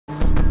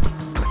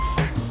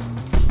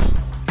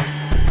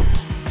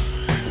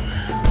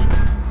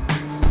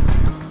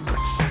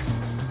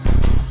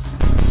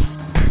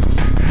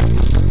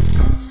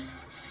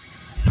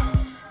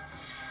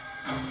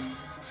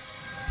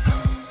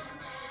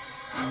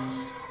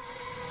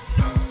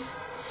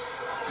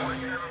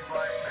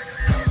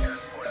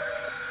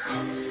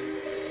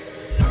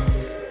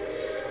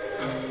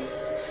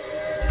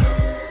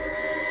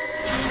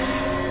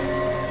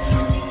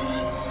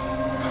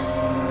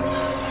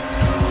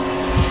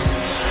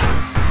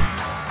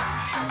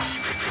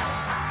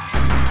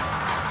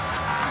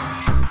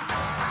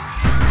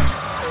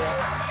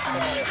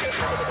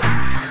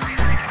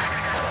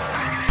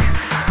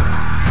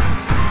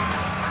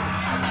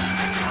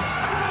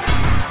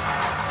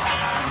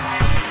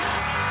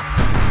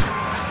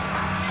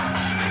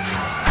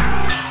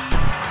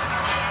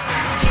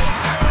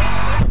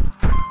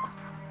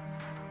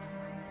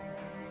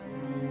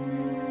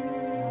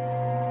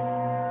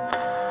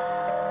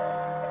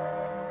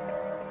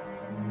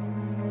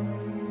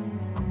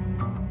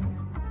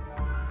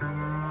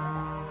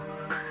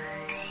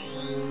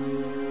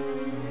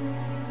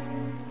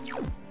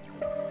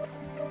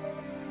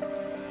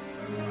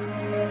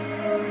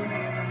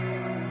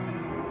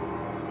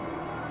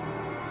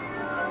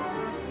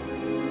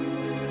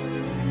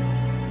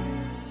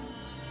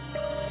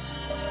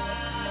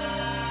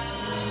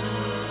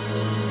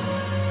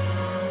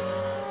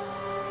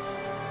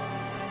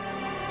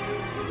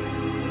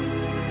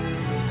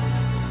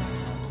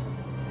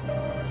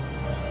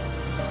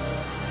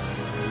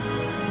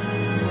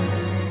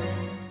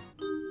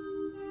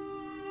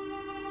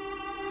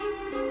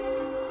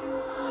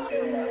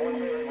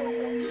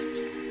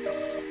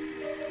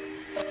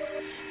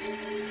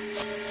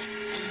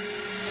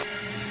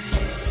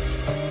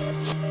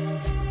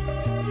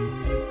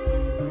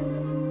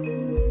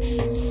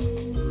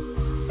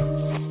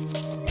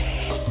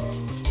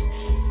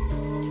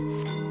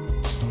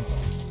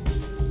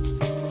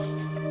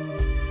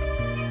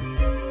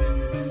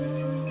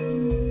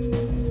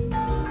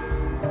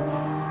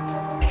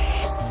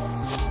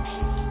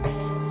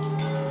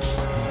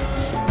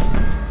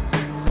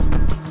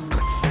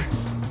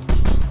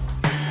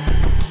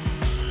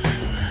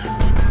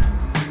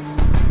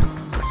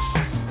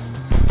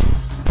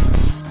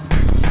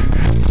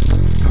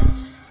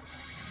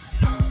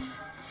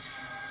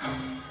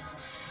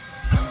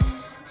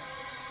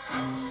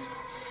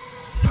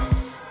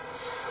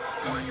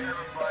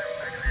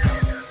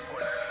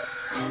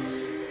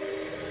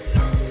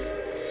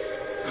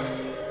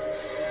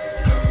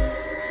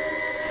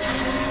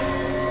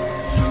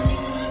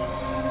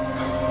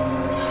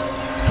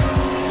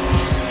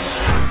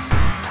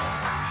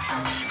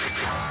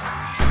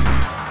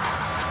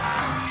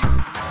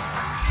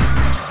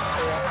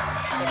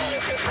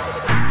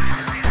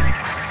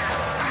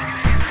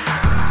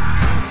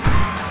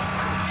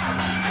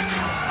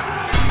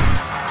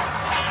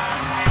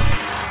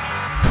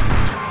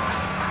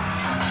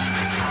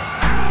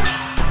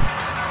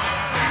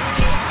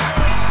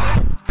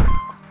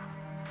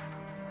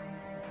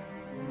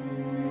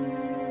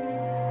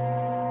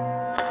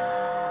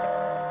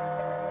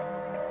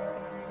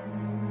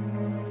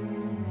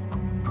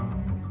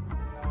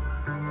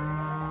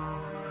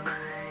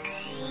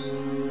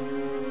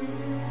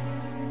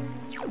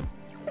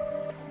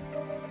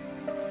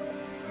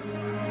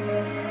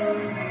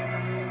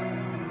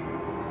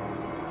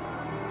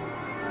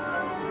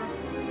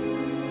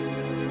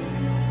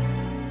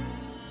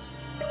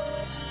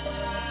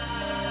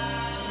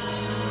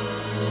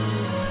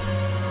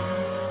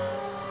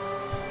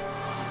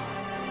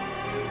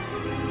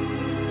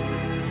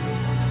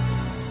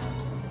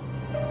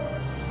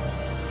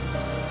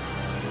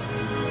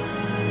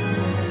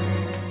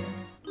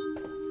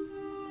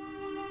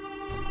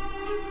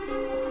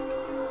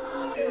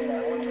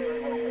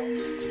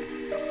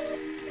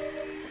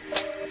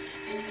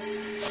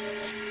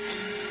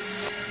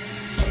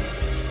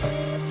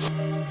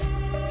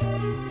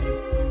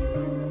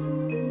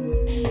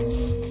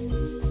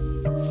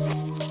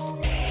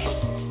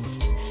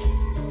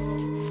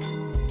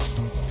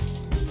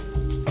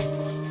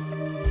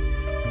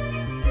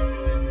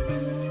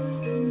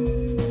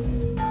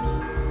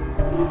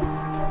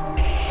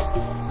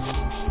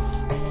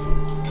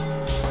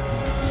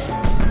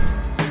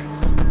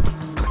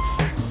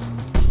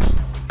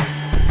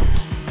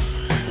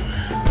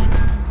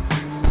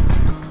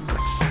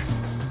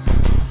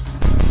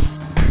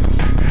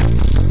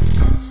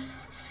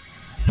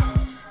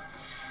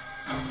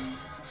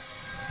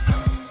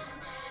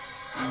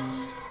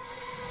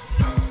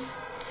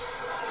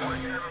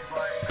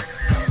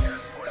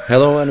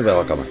Hello and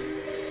welcome.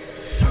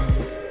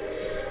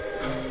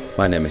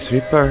 My name is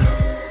Reaper,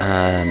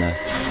 and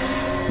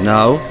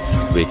now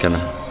we can...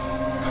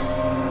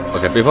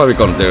 Okay, before we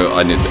continue,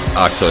 I need to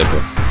actually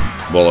put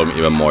volume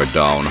even more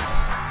down.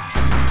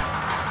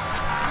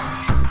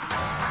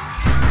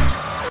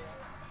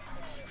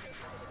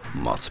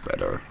 Much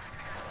better.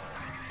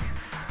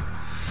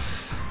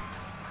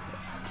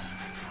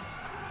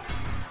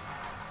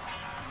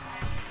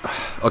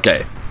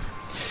 Okay.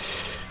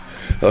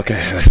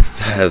 Okay, let's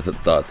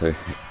start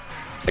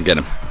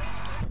again.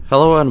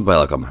 Hello and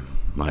welcome.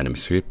 My name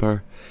is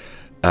Reaper,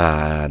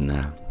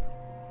 and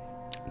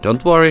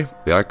don't worry,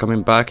 we are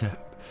coming back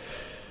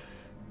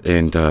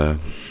in the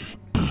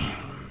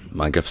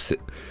Minecraft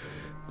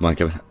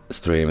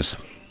streams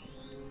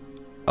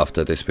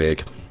after this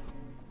week.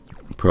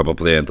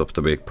 Probably end of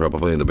the week,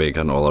 probably in the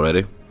weekend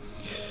already.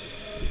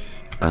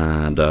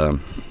 And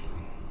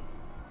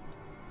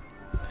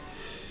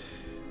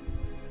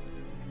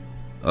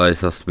I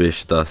just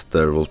wish that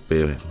there would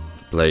be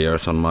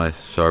players on my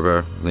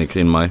server, link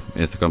in my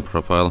Instagram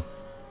profile.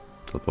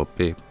 That would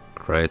be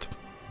great.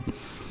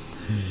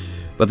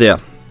 But yeah,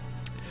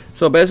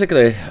 so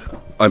basically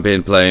I've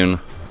been playing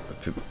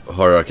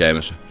horror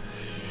games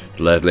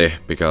lately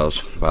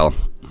because, well,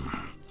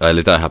 I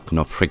literally have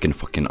no freaking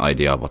fucking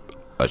idea what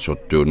I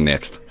should do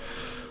next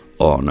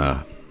on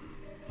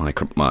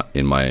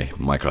in my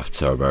Minecraft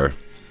server.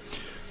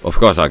 Of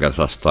course I can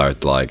just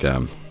start like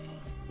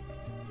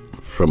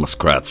from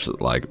scratch,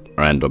 like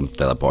random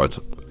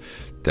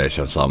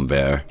teleportation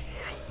somewhere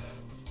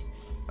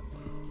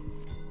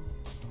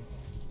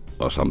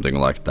or something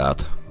like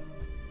that.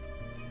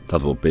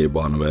 That would be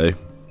one way.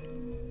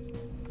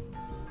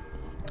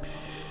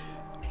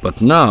 But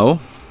now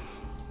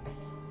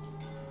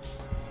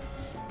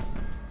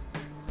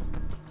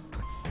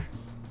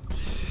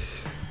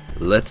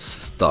let's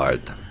start.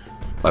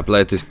 I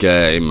played this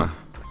game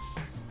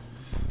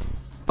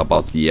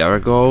about a year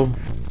ago,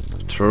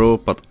 true,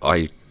 but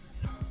I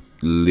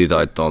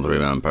don't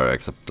remember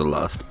except the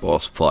last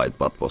boss fight,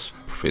 but was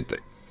pretty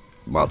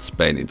much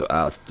pain in the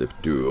ass to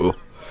do.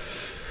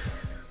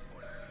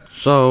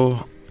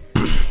 So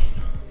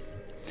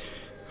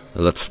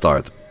let's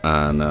start,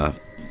 and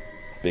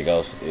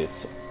because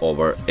it's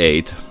over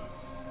 8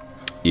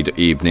 in the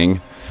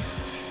evening,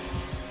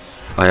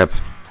 I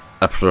have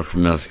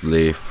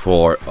approximately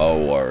 4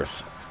 hours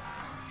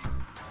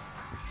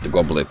to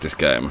complete this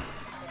game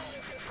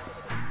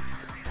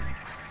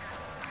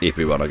if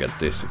we wanna get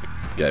this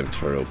game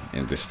through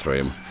in this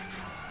stream.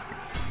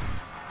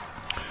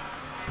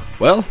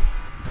 Well,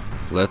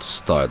 let's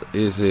start.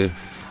 Easy.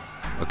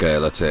 Okay,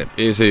 let's see.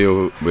 Easy,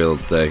 you will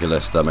take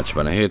less damage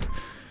when hit.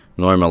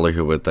 Normally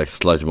you will take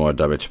slightly more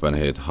damage when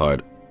hit.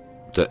 Hard,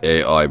 the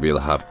AI will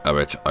have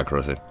average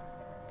accuracy.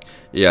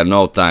 Yeah,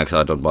 no thanks,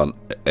 I don't want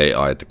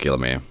AI to kill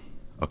me.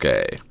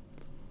 Okay.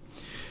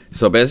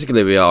 So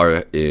basically we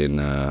are in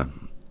a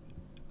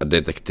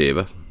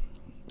detective.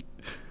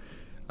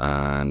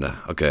 And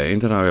okay,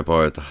 internal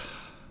report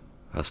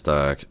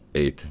hashtag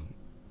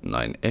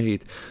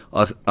 898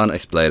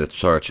 unexplained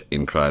surge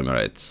in crime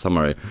rate.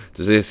 Summary: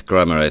 this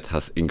crime rate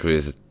has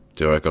increased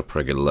to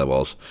record-breaking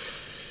levels.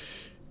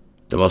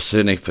 The most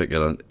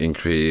significant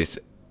increase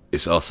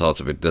is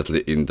assault with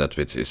deadly intent,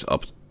 which is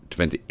up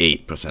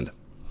 28%.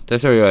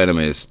 Taser your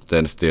enemies,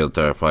 then steal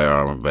their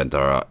firearm when they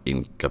are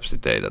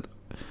incapacitated.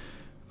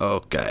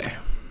 Okay.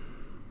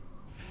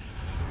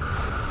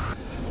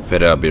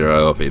 Federal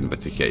Bureau of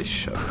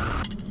Investigation.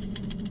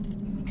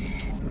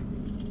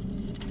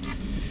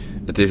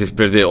 This is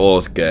pretty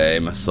old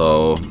game,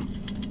 so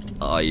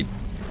I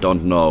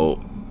don't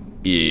know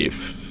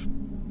if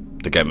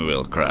the game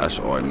will crash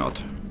or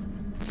not.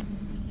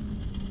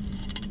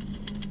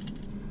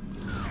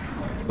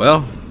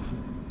 Well,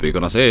 we're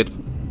gonna see it.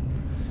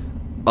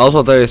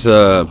 Also, there is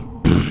a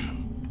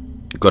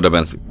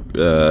Condiment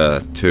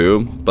 2,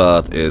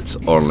 but it's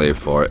only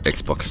for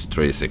Xbox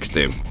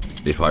 360,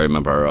 if I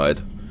remember right.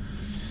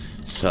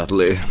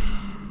 Sadly.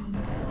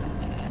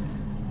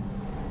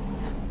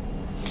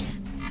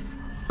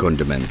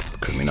 Condiment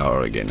Criminal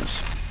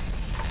Origins.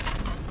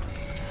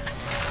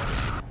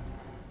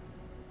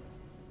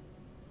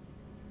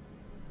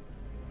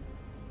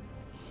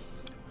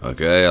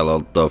 Okay, a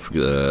lot of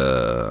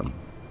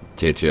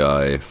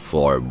TTI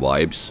 4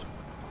 vibes.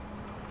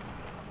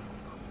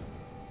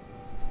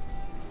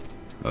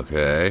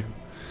 Okay,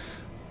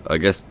 I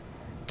guess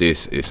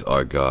this is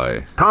our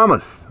guy.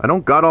 Thomas, I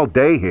don't got all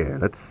day here.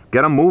 Let's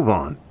get a move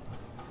on.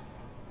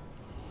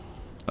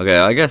 Okay,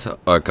 I guess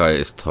our guy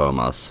is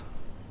Thomas.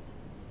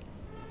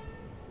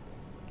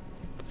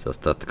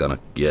 Just that kind of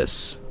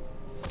guess.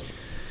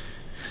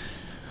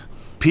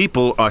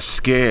 People are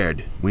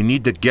scared. We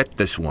need to get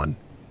this one.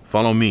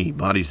 Follow me.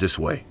 Body's this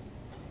way.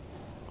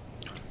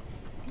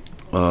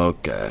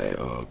 Okay.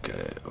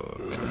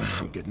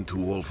 I'm getting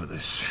too old for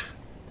this.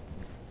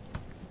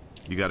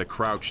 You gotta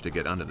crouch to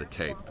get under the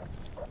tape.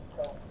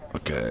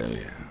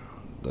 Okay,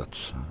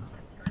 that's...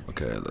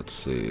 Okay, let's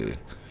see.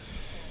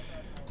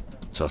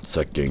 Just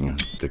checking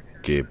the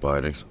key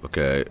bindings.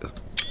 Okay,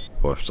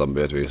 for some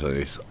weird reason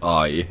it's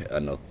I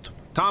and not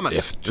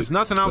Thomas, F2. there's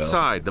nothing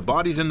outside. The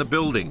body's in the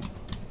building.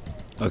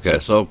 Okay,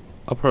 so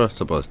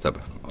approachable step.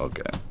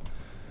 Okay.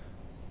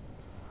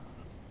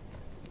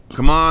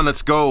 Come on,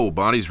 let's go.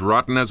 Body's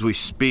rotten as we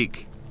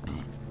speak.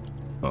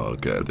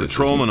 Okay. The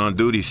patrolman on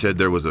duty said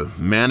there was a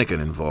mannequin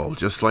involved,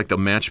 just like the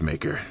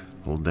matchmaker.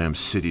 Whole damn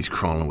city's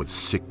crawling with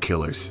sick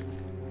killers.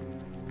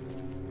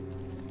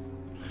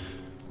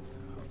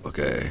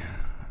 Okay.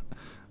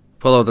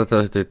 Follow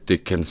the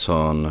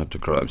Dickinson to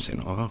crime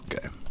scene.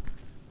 Okay.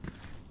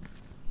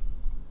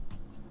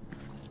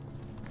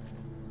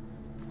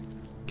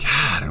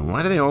 God, and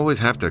why do they always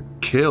have to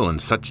kill in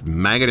such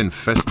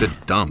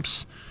maggot-infested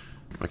dumps?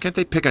 Why can't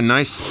they pick a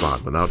nice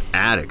spot without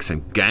addicts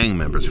and gang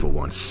members for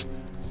once?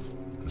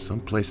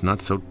 Someplace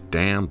not so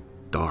damn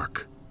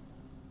dark.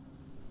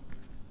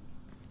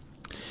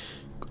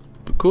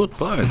 Good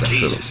point.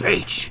 Jesus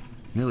H!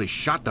 Nearly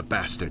shot the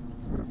bastard.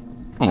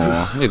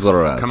 Oh, little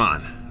rat. Come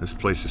on, this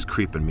place is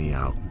creeping me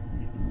out.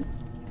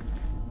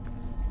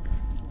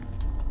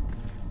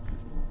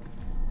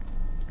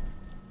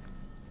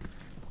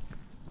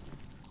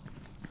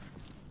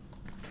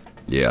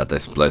 Yeah,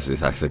 this place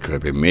is actually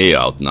creeping me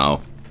out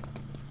now.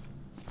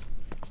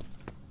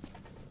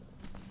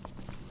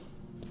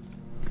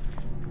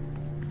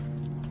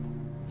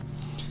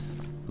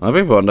 I've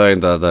been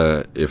wondering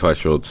that if I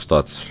should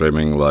start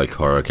streaming like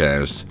horror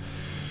games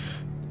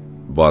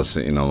once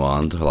in a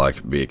month, like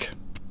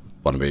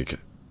 1 week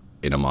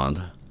in a month.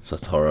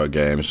 Just horror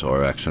games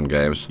or action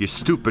games. Your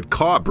stupid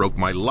car broke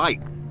my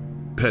light.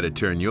 Better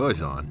turn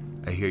yours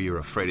on. I hear you're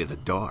afraid of the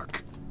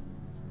dark.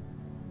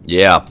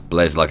 Yeah,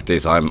 places like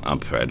this I'm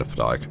afraid of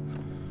dark.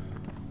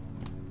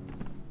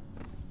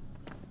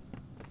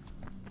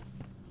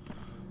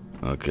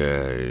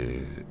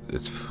 Okay,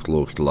 it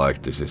looks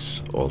like this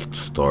is old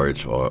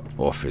storage or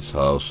office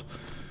house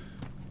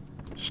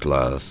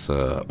slash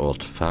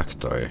old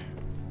factory.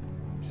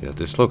 Yeah,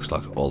 this looks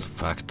like old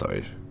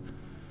factory.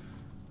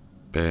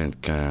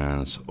 Paint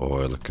cans,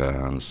 oil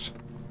cans.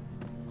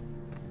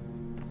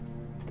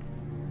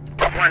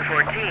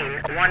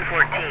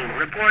 114,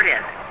 report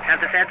in.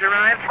 Have the feds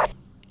arrived?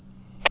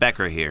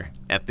 Becker here.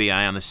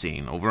 FBI on the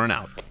scene. Over and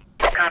out.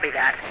 Copy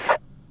that.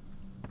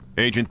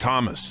 Agent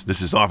Thomas,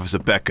 this is Officer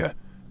Becker.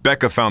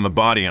 Becker found the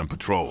body on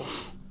patrol.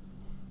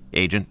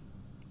 Agent?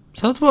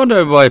 Just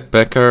wonder why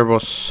Becker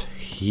was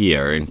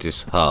here in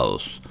this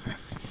house.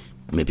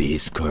 Maybe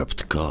he's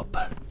corrupt cop.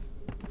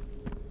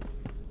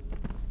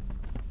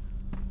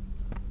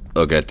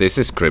 Okay, this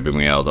is creeping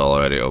me out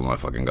already. Oh my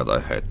fucking god, I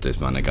hate these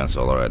mannequins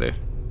already.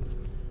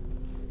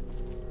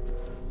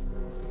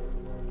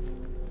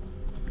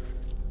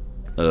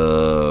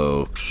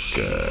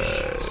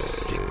 Okay.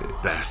 Sick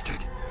bastard.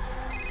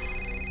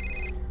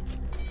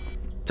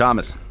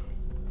 Thomas.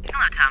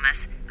 Hello,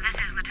 Thomas.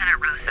 This is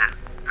Lieutenant Rosa.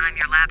 I'm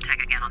your lab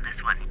tech again on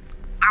this one.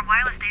 Our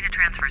wireless data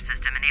transfer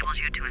system enables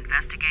you to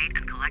investigate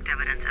and collect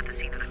evidence at the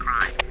scene of the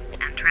crime,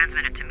 and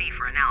transmit it to me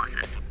for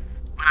analysis.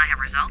 When I have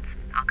results,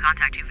 I'll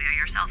contact you via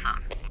your cell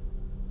phone.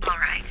 All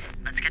right,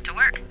 let's get to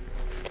work.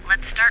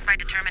 Let's start by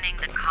determining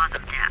the cause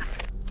of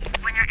death.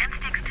 When your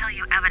instincts tell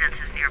you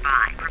evidence is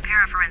nearby,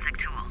 prepare a forensic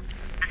tool.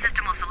 The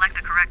system will select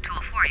the correct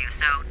tool for you,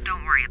 so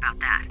don't worry about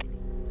that.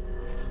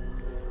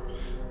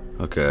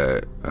 Okay,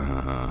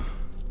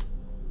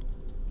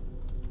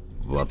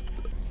 what?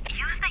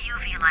 Use the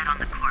UV light on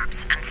the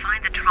corpse and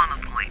find the trauma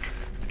point.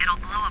 It'll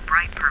glow a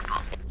bright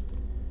purple.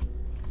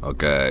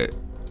 Okay.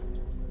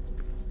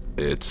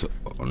 It's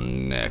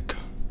on neck.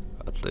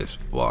 At least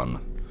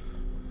one.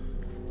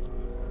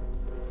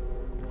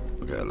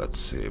 Okay, let's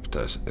see if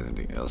there's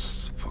anything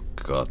else. For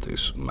God,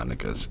 these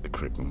mannequins are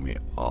creeping me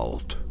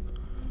out.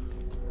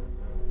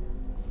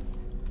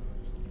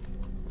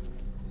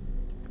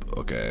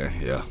 Okay,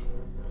 yeah.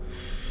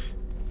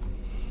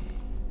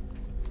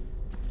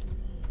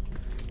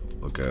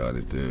 Okay, I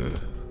need to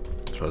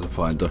try to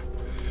find the...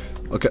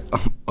 Okay,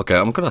 okay,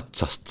 I'm gonna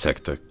just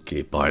check the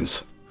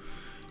keybinds.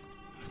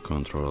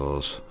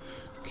 Controls,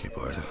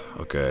 keybind.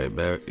 Okay,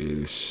 there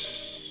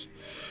is...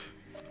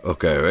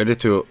 Okay, ready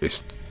to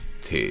is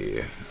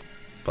T.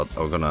 But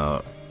I'm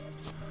gonna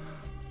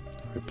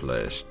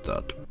replace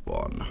that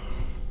one.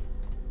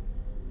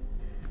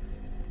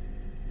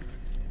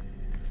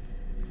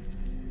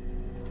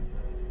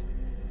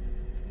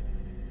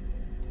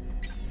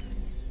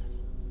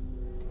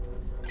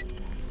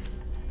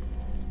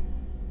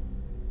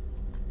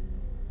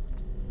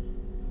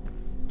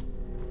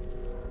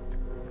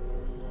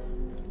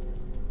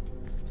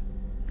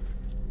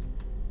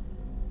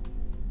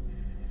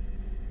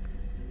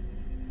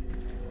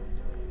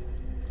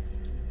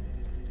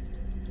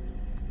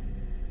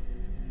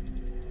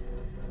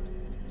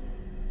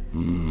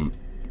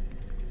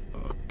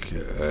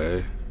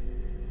 Okay.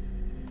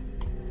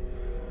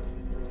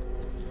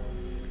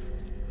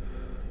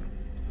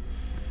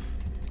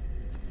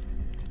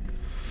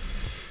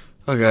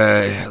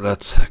 Okay,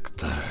 let's check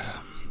the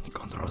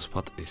control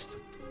spot is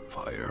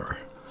fire.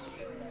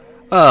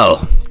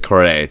 Oh,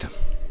 great.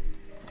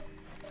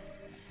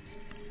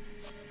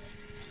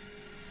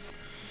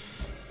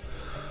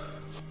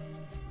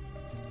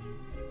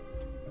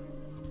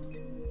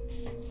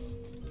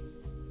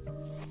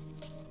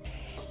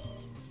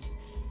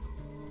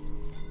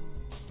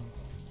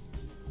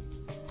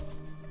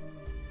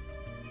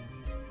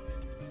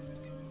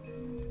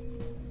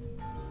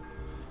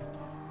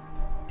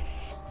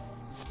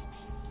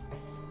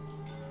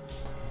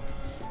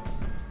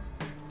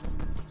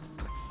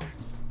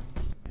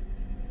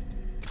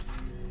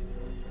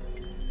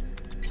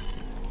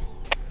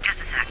 Just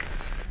a sec.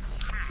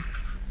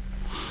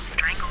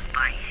 Strangled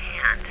by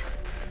hand.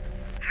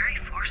 Very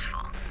forceful.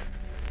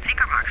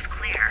 Finger marks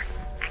clear,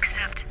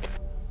 except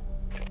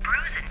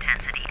bruise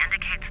intensity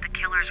indicates the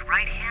killer's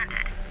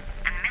right-handed,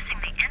 and missing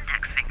the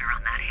index finger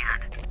on that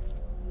hand.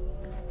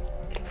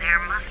 There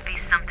must be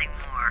something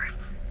more.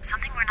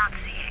 Something we're not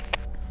seeing.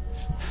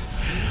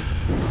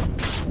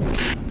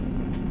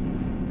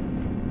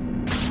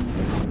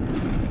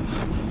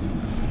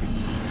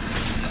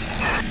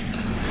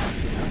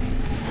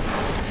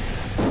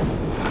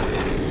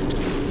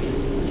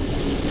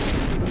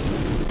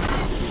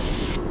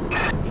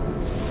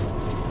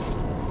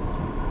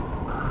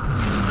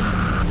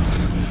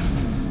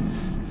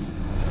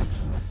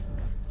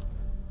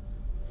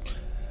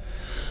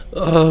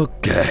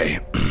 Okay.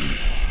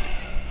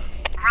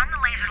 Run the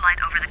laser light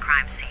over the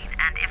crime scene,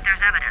 and if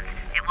there's evidence,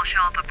 it will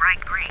show up a bright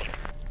green.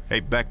 Hey,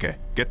 Becca,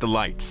 get the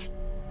lights.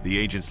 The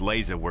agent's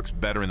laser works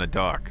better in the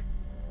dark.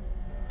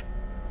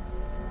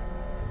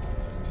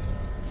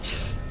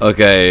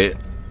 Okay.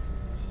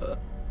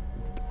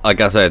 I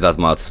can say that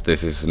much.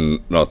 This is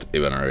not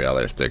even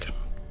realistic.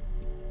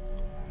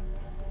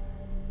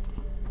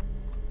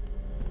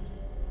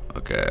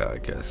 Okay, I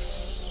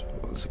guess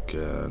once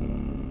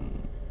again.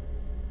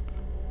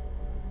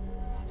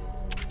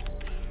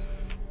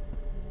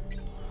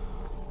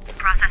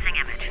 Processing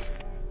image.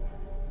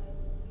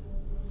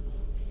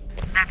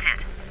 That's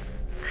it.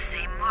 The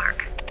same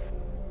mark.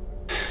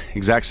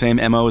 Exact same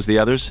MO as the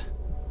others?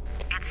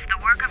 It's the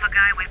work of a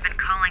guy we've been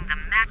calling the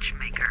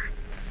Matchmaker.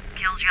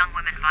 Kills young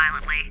women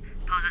violently,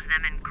 poses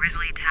them in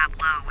grisly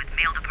tableau with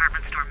male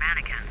department store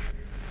mannequins.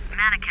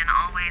 Mannequin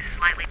always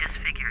slightly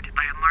disfigured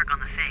by a mark on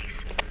the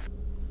face.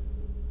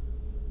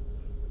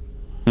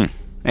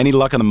 Any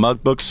luck on the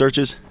mug book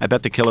searches? I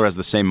bet the killer has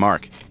the same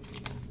mark.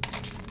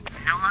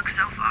 No luck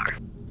so far.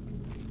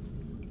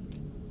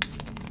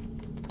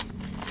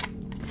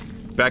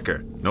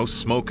 Becker, no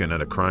smoking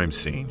at a crime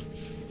scene.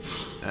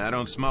 I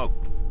don't smoke.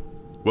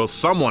 Well,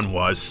 someone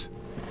was.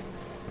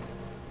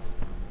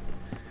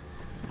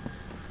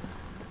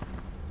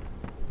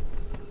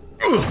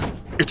 Ugh,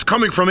 it's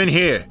coming from in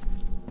here.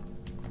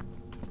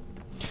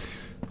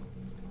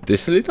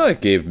 This little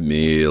gave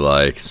me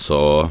like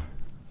so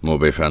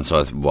movie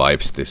franchise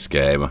vibes, this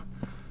game.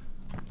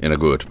 In a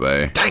good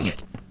way. Dang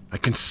it! I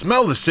can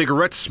smell the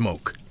cigarette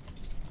smoke.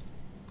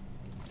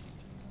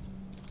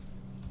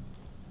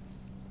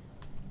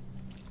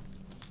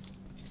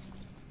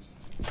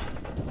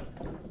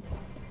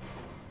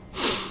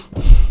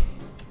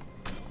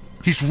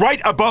 He's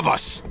right above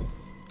us!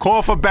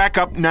 Call for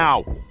backup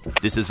now!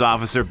 This is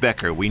Officer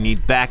Becker. We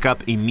need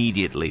backup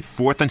immediately.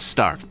 4th and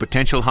Stark.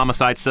 Potential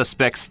homicide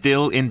suspect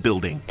still in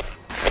building.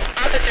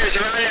 Officers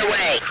are on their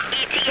way.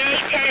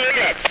 ETA 10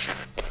 minutes.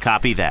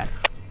 Copy that.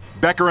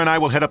 Becker and I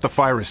will head up the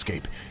fire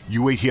escape.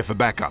 You wait here for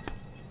backup.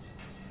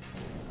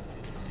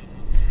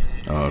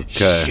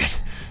 Okay.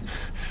 Shit!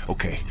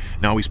 Okay,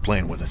 now he's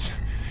playing with us.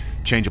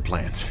 Change of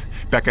plans.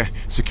 Becca,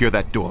 secure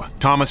that door.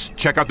 Thomas,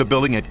 check out the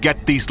building and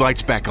get these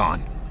lights back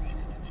on.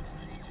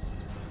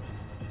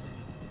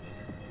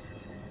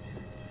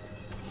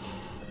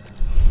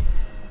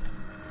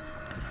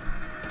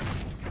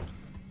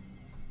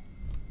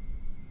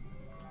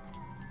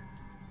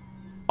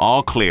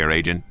 All clear,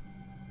 Agent.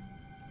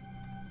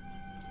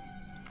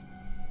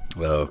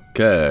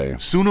 Okay.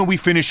 Sooner we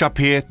finish up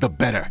here, the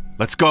better.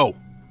 Let's go.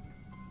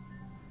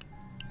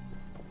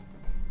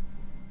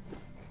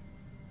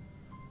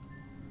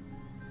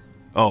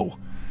 Oh,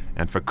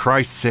 and for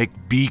Christ's sake,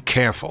 be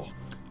careful.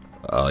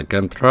 I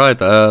can try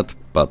that,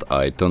 but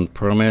I don't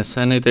promise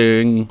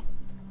anything.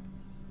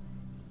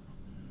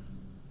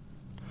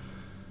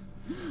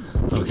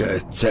 Okay,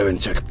 7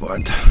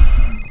 checkpoint.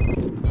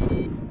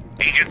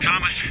 Agent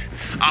Thomas,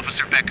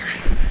 Officer Becker.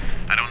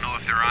 I don't know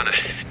if they're on a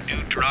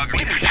new drug or...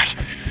 Give me that!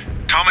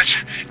 Thomas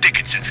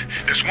Dickinson,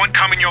 there's one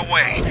coming your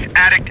way.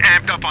 Addict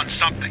amped up on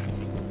something.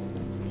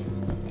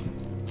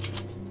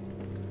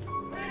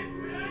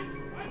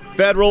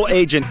 Federal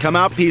agent, come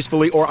out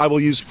peacefully or I will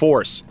use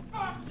force.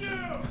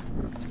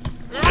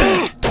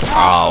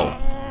 Ow.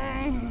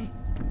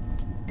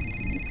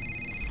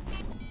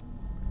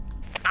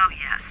 Oh,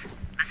 yes.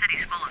 The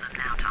city's full of them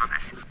now,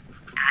 Thomas.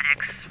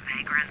 Addicts,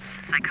 vagrants,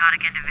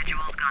 psychotic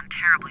individuals gone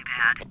terribly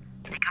bad.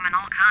 They come in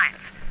all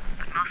kinds,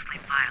 but mostly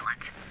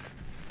violent.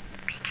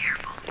 Be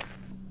careful.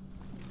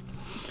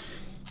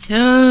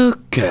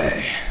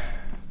 Okay.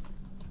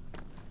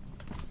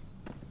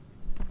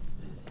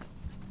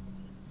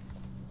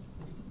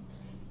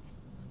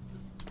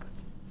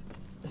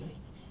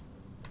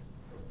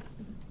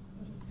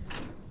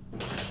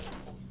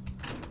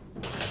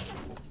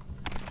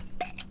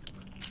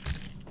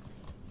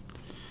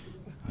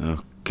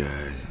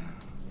 Okay.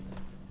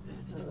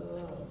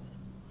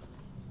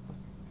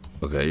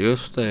 Okay, you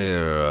stay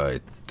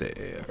right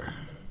there.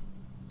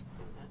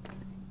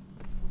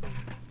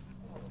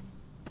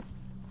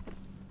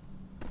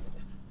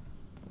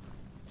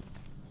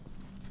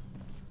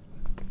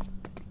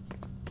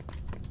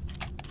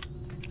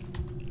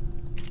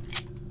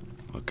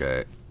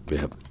 Okay, we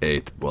have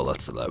 8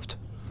 bullets left.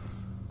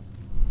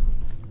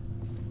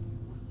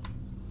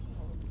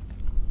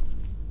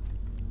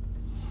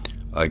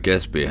 I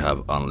guess we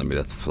have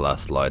unlimited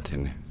flashlight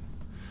in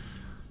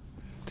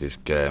this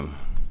game.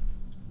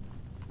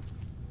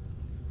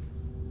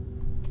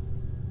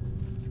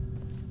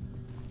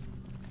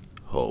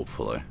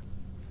 Hopefully.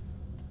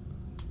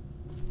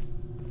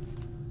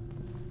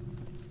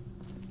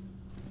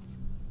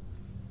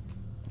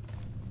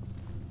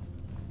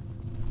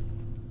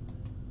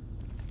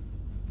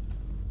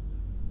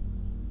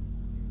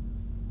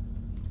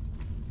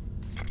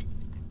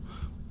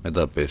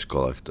 Meta piece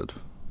collected.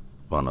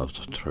 1 of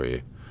the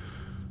 3.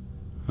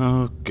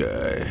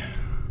 Okay.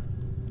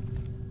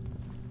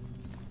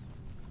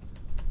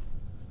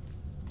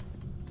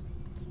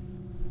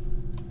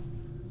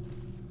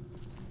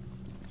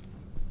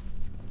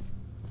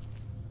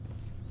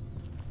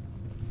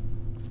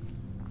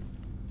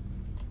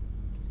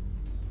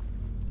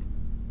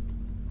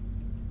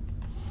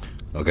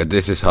 Okay,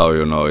 this is how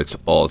you know it's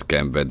old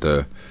game with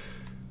the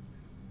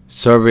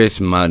Service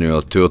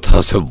Manual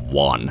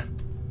 2001.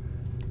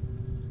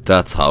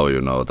 That's how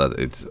you know that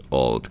it's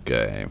old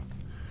game.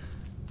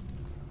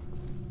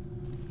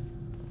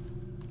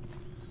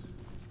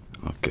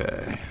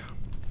 Okay.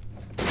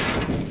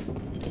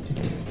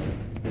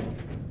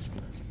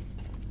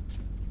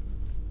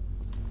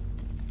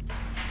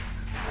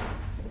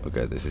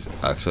 Okay, this is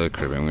actually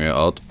creeping me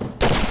out.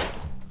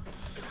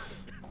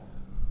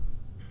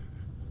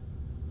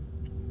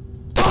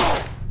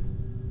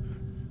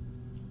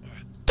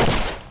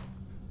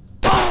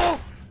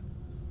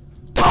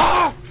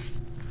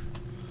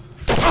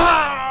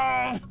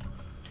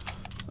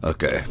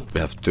 Okay, we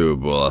have 2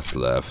 bullets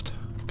left.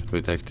 Can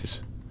we take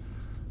this?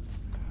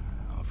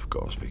 Of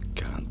course we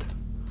can't.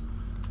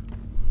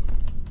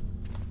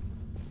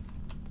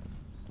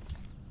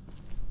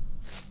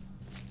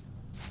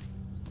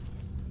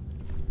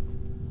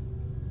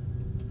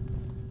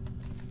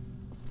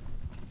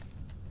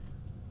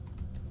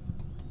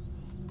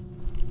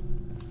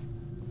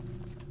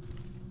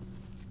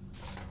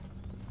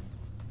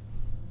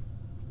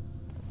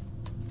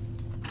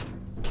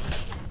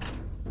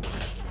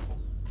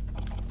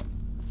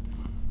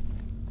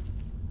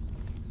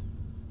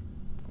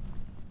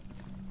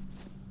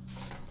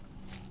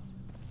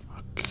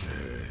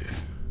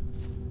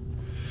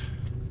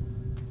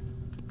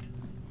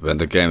 When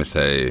the game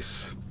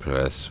says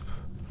press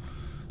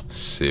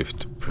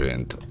shift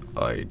print,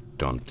 I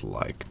don't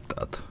like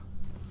that.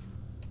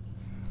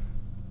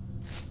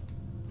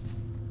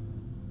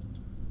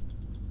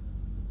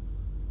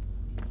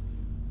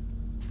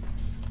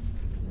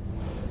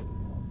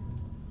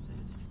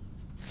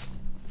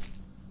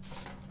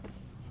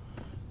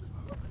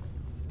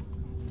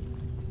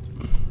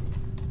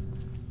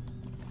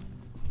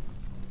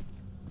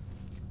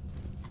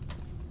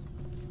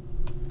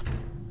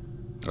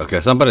 Okay,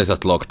 somebody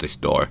just locked this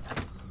door.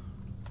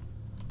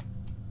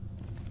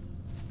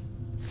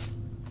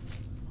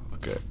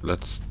 Okay,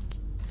 let's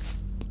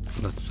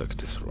check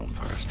this room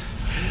first.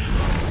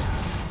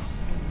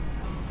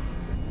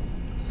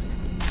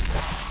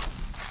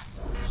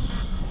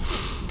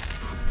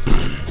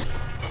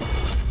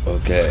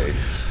 Okay.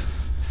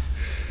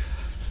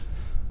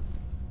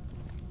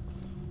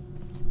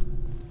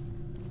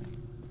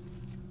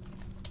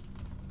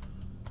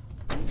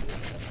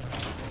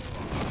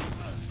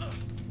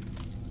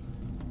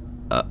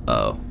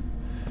 Uh-oh.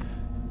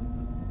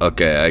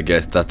 Okay, I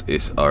guess that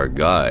is our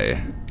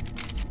guy.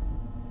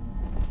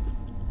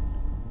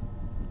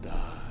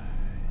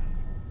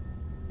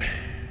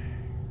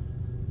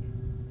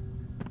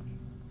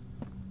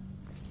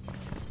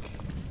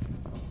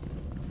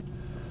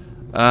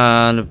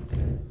 And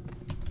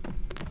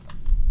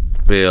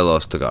we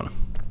lost the gun.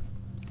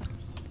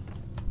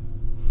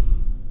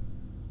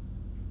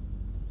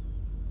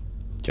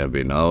 Can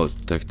we now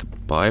take the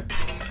pipe?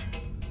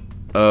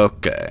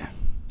 Okay.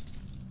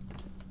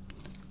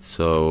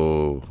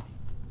 So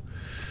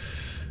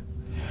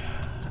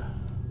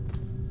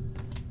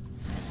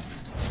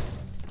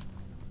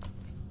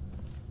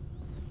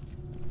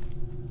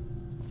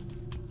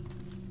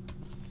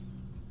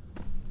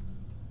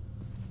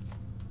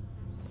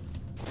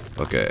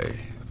okay,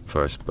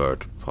 first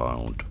bird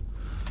found.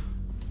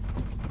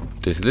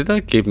 This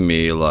didn't give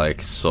me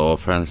like Saw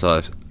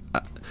franchise,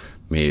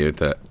 me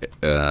the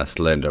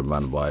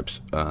Slenderman vibes,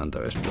 and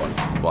there is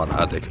one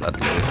addict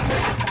at least.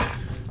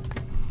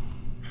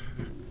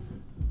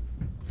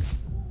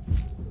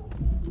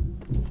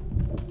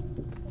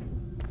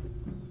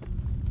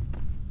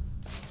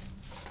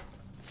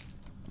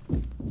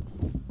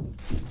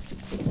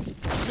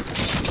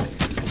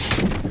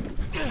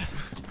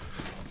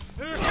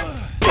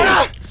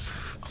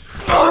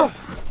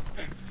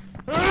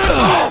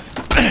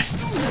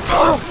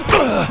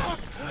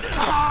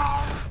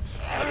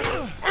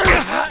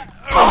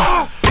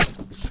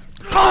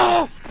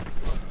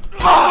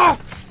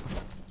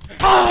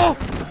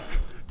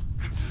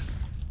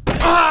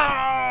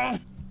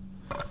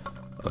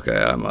 Okay,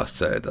 I must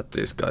say that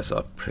these guys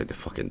are pretty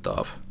fucking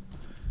tough.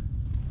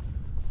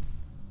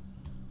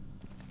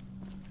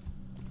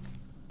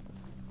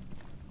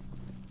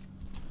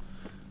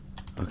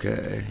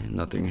 Okay,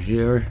 nothing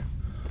here.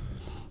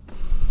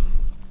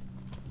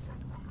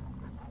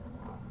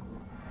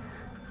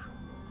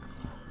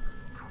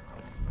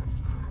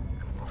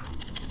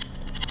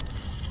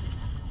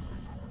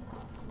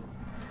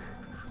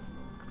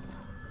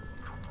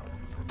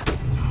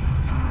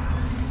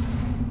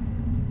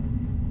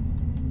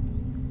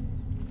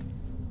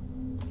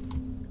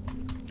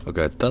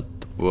 Okay, that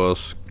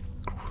was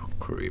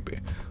creepy.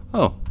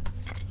 Oh,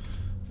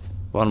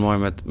 one more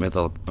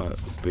metal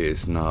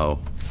piece now.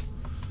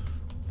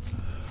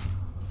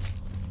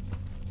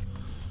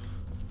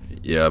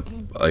 Yep,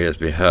 I guess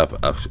we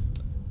have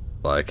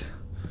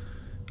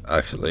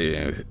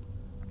actually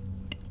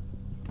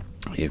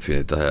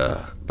infinite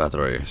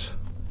batteries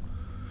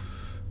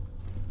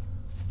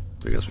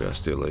because we are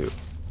still.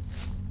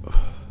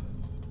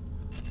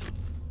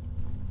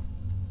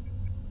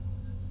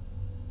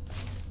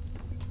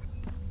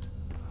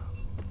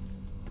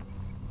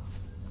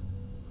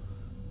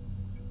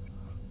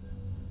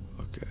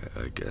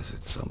 I guess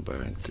it's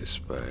somewhere in this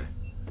way.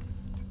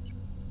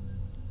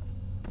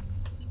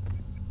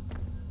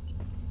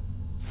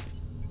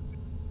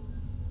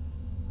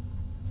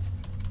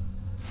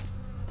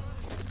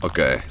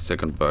 Okay,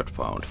 second bird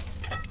found.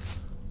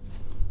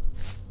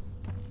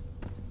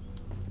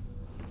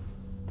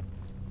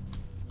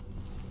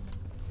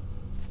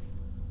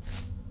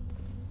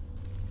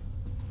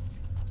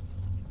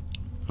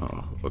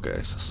 Oh,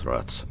 okay, so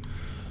rats.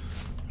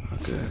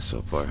 Okay,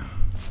 so far.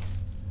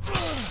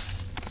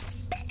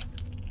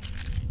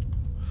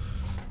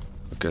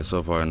 Okay,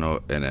 so far no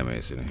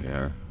enemies in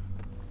here.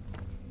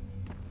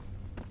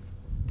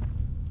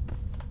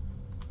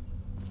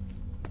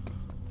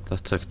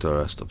 Let's check the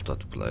rest of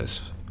that place.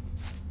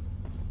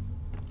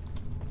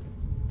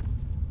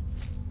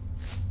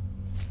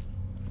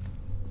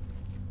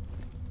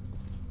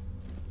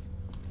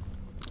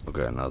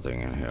 Okay,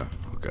 nothing in here.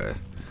 Okay.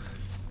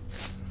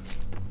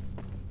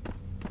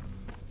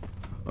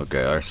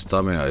 Okay, our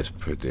stamina is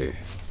pretty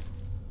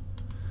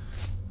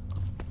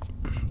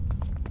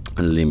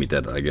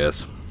limited, I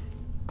guess.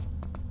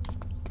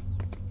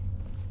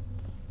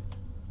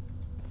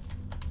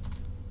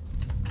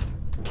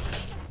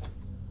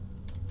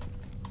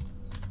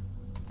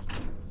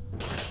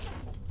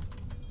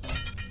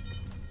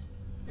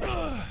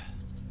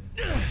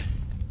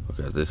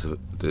 Okay,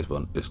 this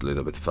one is a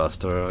little bit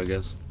faster, I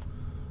guess.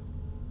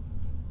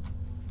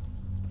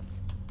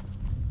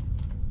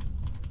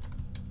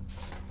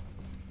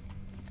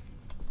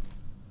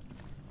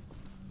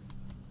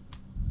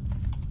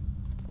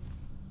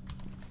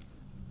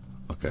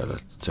 Okay,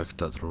 let's check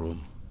that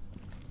room.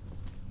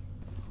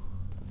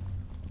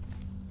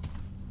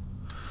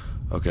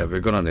 Okay,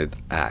 we're gonna need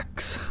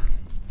axe.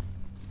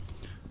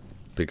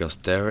 Because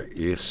there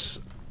is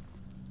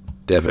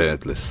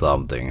definitely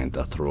something in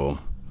that room.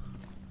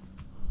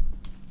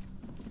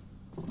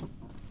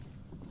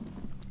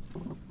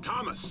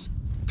 Thomas!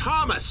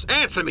 Thomas!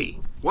 Answer me!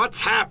 What's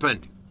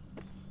happened?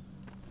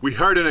 We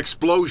heard an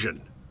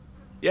explosion.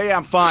 Yeah,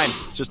 I'm fine.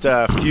 It's just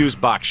a fuse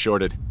box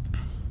shorted.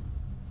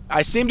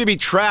 I seem to be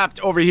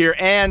trapped over here,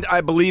 and I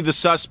believe the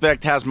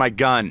suspect has my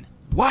gun.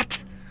 What?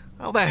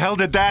 How the hell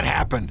did that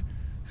happen?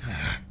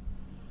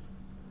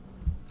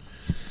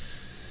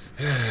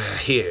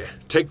 Here,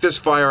 take this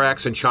fire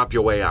axe and chop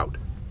your way out.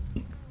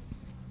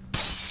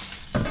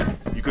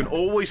 You can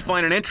always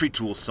find an entry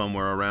tool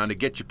somewhere around to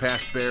get you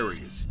past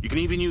barriers. You can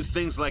even use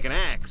things like an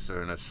axe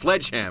or a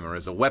sledgehammer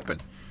as a weapon.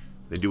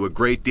 They do a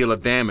great deal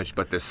of damage,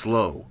 but they're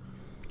slow.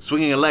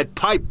 Swinging a lead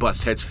pipe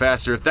busts heads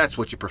faster if that's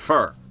what you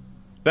prefer.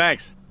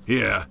 Thanks.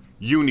 Yeah,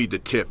 you need the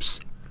tips.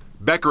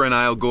 Becker and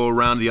I'll go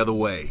around the other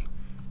way.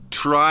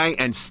 Try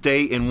and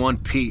stay in one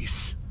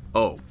piece.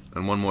 Oh,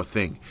 and one more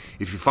thing.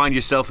 If you find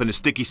yourself in a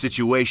sticky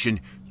situation,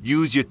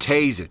 use your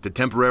taser to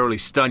temporarily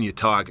stun your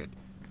target.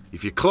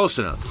 If you're close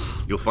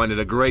enough, you'll find it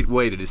a great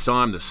way to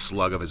disarm the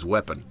slug of his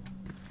weapon.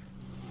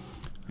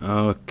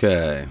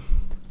 Okay.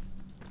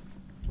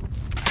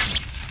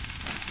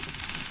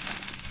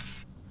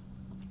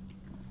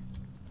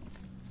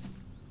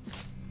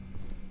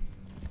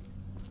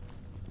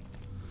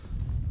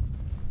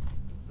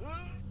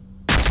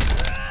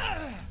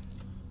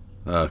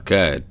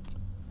 Okay.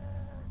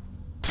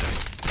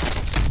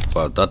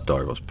 Well, that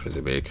door was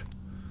pretty big.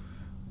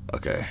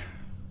 Okay.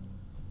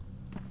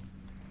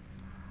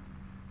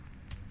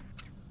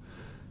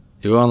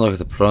 You unlock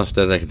the bronze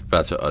detected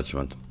badge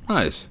achievement.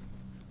 Nice.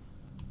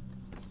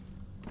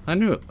 I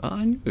knew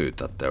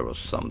that there was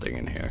something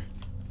in here.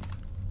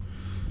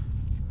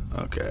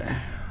 Okay.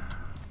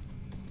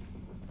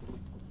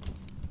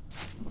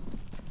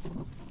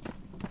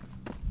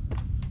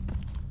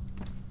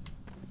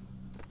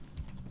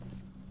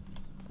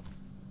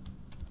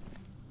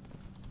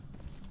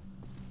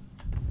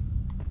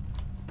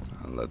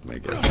 Let me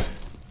get.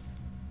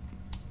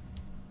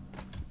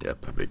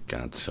 Yep, we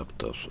can't shop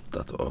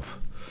that off.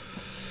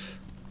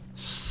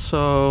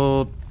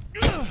 So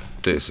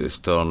this is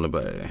the only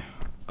way,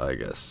 I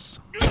guess.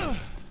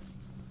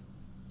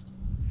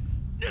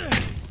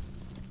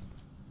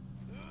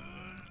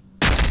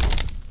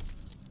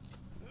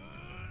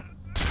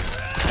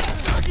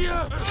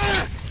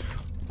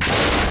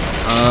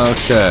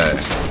 Okay.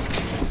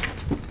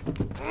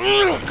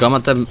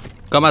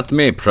 Come at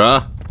me,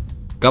 bruh.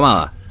 Come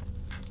on.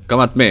 Come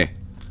at me.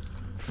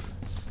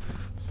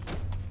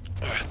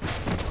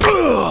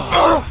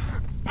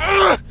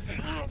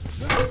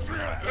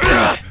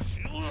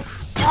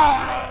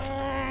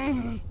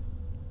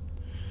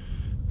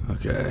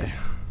 Okay.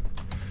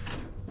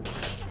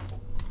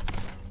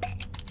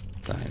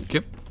 Thank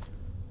you.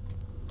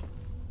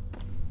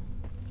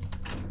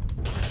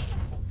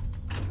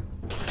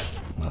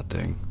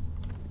 Nothing.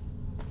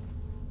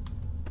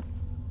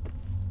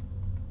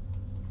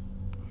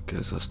 Okay,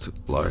 just a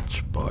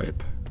large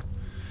pipe.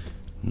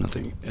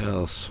 Nothing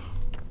else.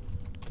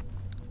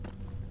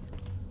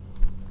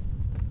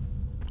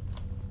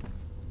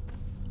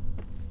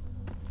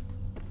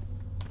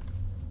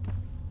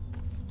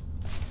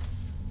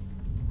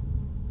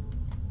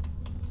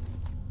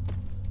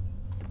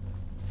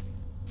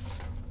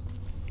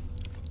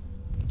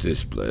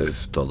 This place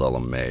is total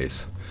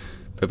maze.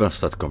 Weapon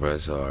stat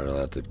comparisons are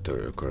relative to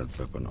your current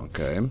weapon.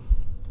 Okay.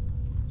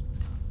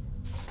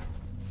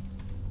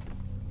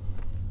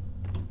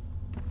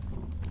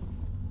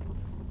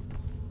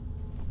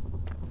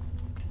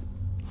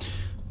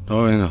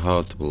 Knowing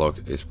how to block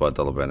is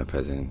vital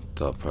benefiting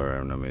tougher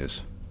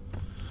enemies.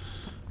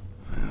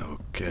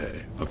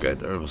 Okay. Okay,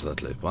 there was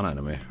at least one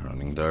enemy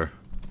running there.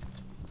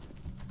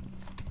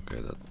 Okay,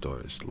 that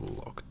door is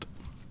locked.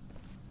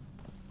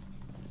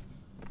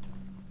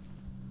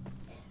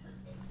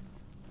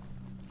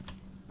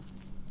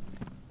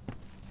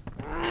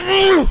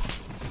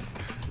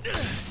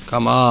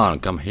 Come on,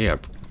 come here,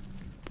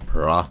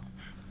 bruh.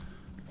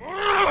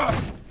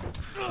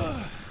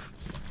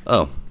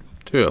 Oh,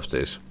 two of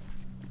these.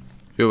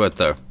 You went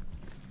there.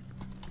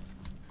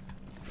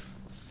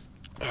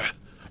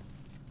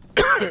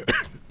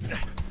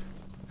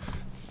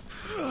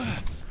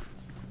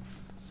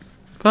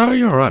 Where are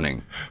you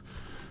running?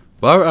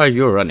 Where are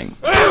you running?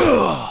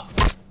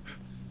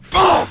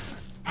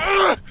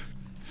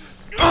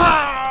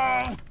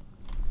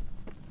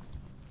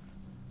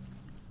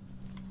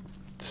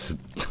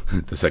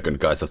 The second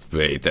guy just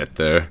waited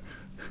there.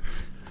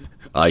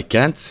 I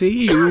can't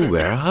see you.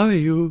 Where are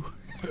you?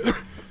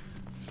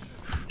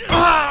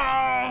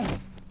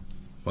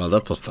 Well,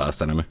 that was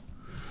fast enemy.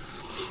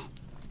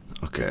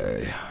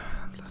 Okay,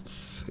 let's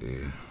see.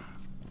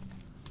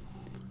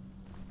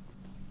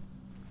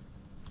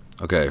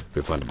 Okay,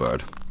 we find a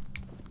bird.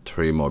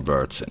 3 more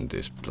birds in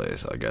this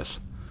place, I guess.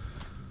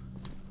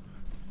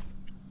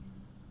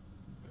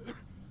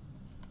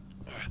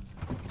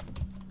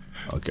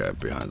 Okay,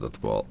 behind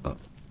that wall,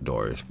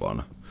 door is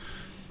one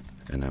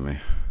enemy.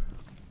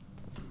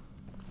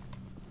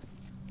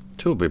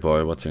 2 people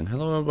are watching.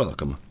 Hello and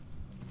welcome.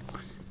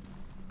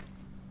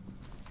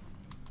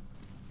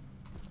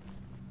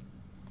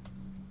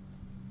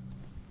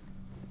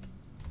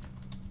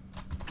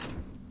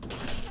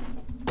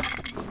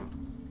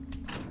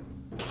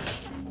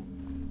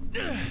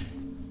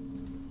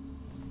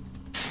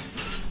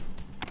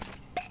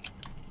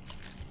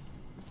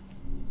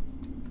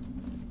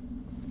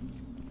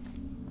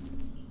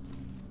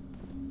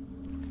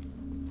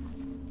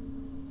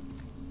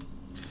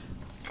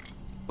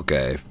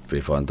 Okay,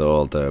 we found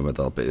all the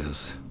metal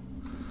pieces.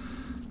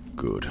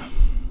 Good.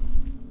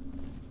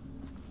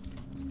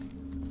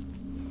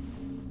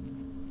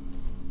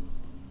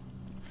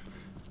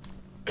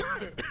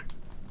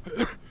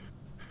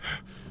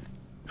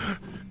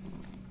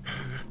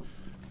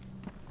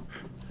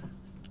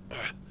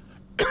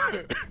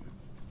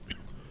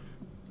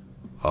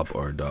 Up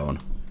or down?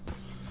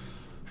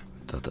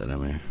 that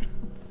enemy.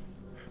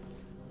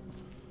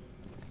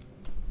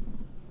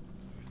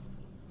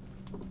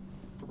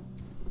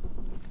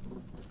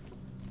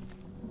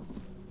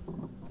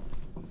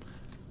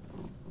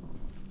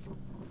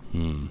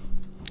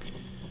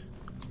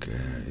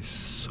 Okay,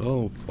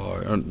 so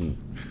far.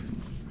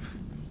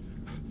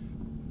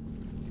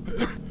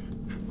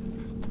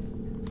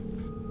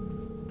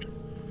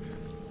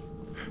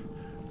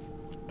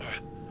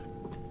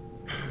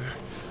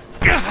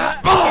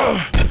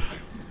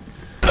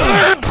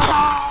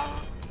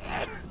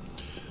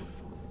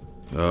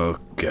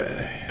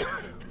 Okay.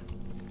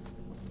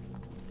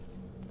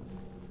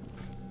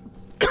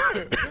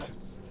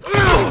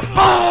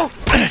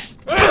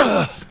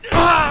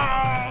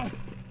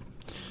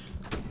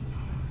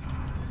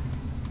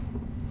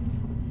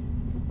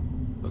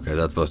 Okay,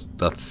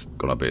 that's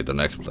gonna be the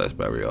next place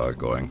where we are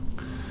going.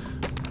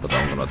 But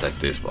I'm gonna take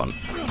this one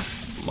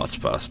much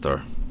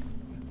faster.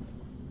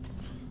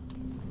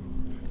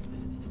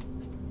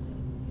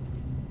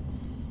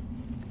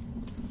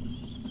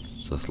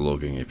 Just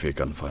looking if we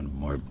can find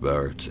more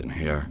birds in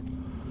here.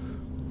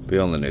 We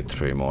only need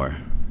 3 more.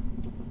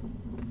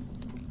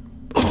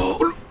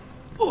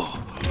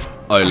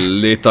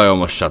 I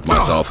almost shot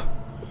myself.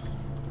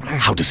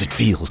 How does it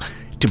feel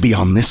to be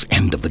on this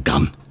end of the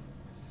gun?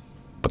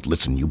 But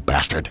listen, you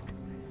bastard.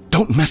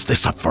 Don't mess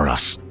this up for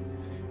us.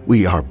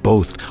 We are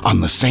both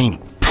on the same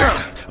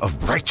path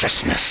of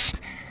righteousness.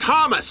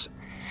 Thomas!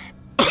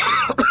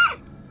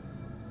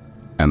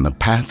 And the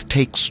path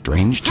takes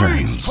strange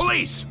turns.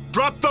 Police!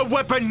 Drop the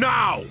weapon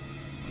now!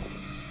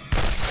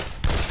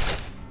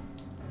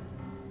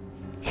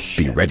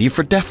 Be ready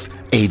for death,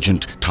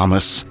 Agent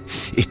Thomas.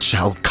 It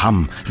shall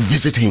come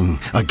visiting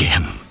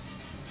again.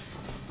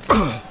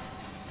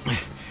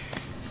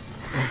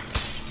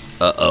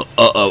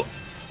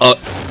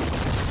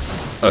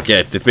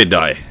 Okay, did we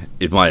die?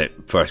 Is my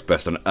first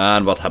question.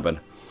 And what happened?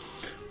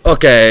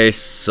 Okay,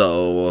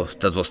 so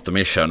that was the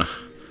mission.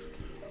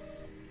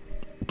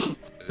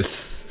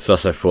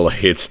 Successful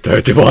hits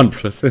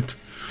 31%.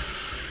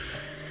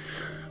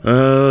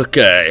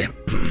 Okay.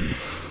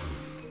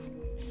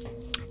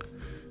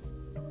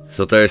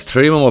 So there's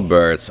 3 more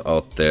birds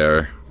out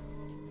there.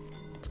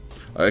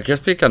 I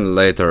guess we can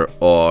later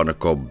on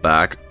go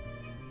back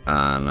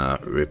and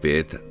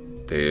repeat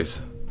this.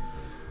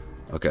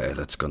 Okay,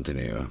 let's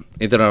continue.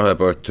 Internal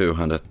report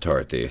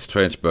 230.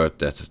 Strange bird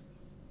deaths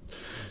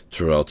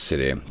throughout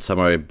city.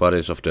 Summary: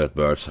 bodies of dead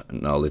birds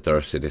now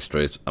litter city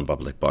streets and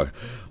public park.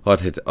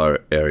 Hard-hit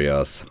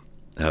areas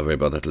have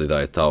reportedly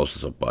died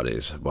thousands of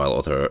bodies, while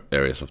other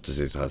areas of the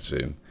city have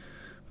seen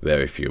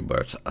very few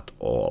birds at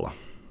all.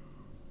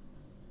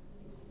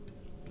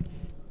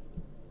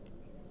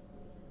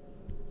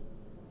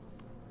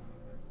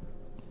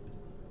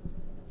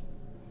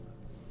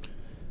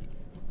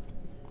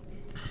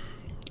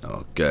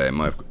 Okay,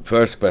 my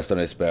first question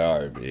is where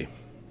are we?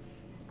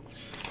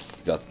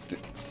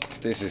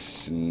 This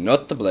is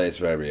not the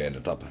place where we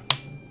ended up.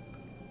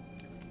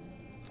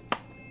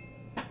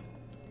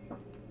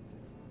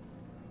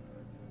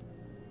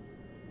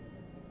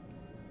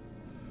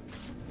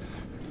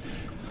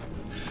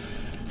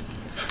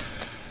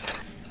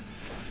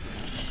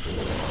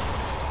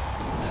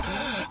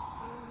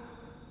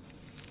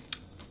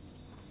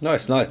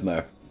 Nice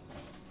nightmare.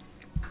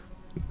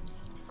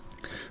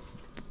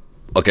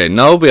 Okay,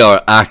 now we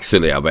are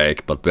actually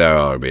awake, but where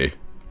are we?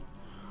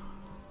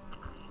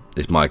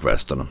 Is my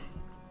question.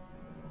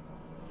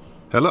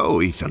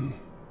 Hello, Ethan.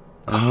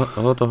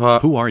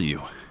 Who are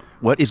you?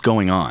 What is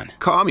going on?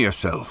 Calm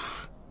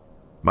yourself.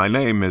 My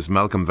name is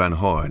Malcolm Van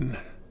Horn.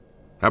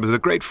 I was a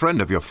great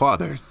friend of your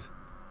father's.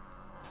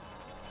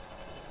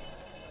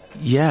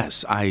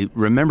 Yes, I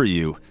remember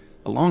you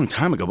a long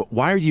time ago, but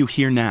why are you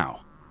here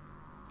now?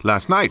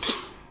 Last night?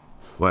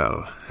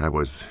 Well, I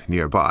was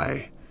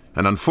nearby.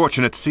 An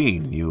unfortunate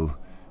scene. You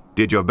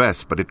did your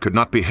best, but it could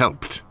not be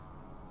helped.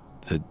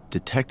 The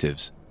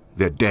detectives?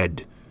 They're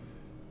dead.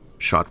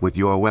 Shot with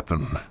your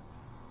weapon.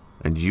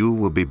 And you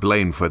will be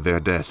blamed for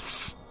their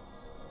deaths.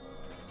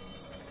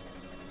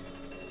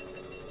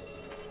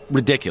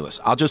 Ridiculous.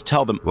 I'll just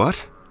tell them...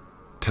 What?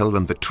 Tell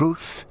them the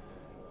truth?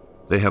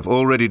 They have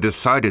already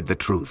decided the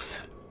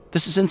truth.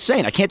 This is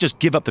insane. I can't just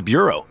give up the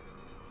Bureau.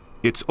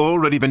 It's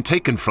already been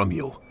taken from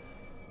you.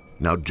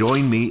 Now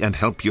join me and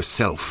help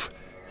yourself.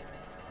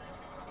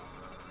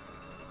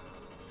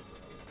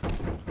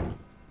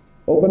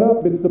 Open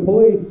up, it's the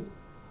police.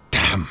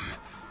 Damn.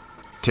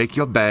 Take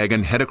your bag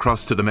and head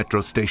across to the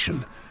metro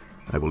station.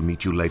 I will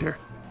meet you later.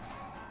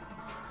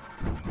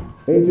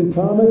 Agent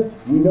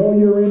Thomas, we know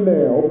you're in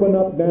there. Open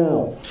up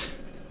now.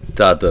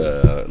 That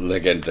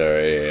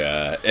legendary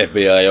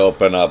FBI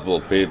open up will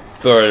be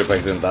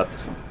perfect in that,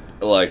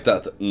 like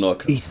that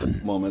knock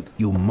Ethan, moment.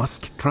 You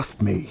must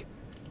trust me.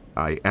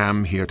 I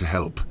am here to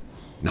help.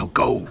 Now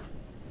go.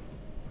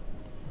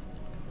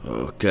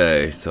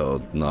 Okay,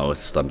 so now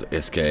it's time to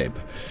escape.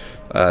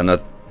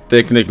 And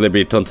technically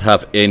we don't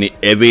have any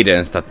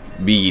evidence that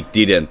we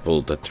didn't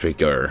pull the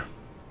trigger.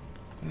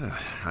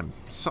 I'm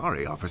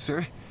sorry,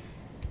 officer.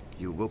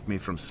 You woke me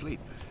from sleep.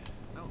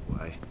 Oh,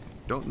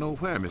 Don't know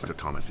where Mr.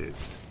 Thomas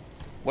is.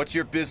 What's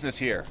your business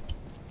here?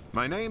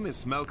 My name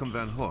is Malcolm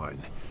Van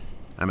Horn.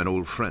 I'm an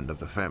old friend of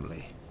the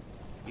family.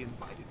 He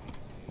invited me.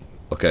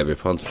 Okay, we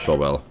found the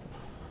shovel.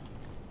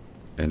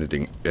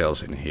 Anything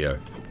else in here?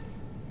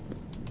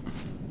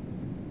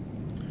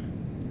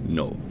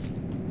 No.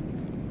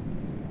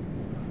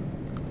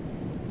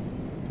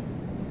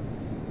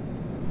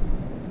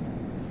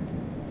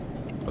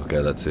 Okay,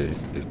 let's see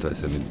if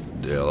there's any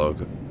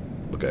dialogue.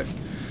 Okay.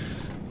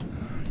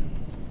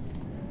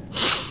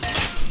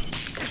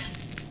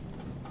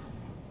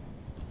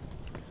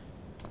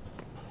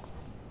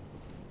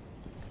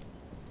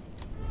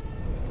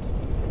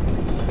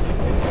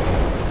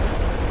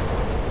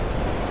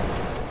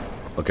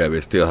 Okay,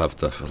 we still have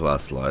the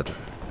flashlight.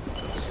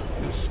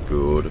 It's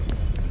good.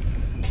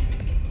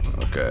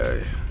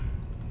 Okay.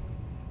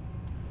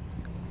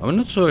 I'm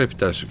not sure if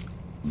there's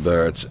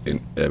birds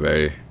in a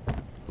way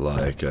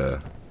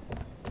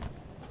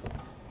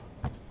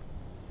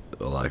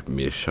like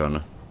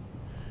mission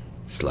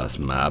 /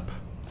 map.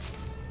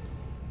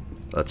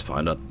 Let's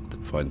find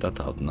that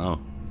out now.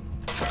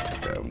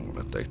 Okay, I'm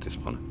gonna take this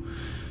one.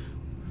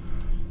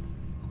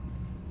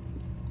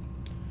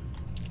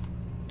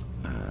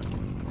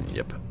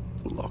 Yep,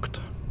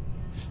 locked.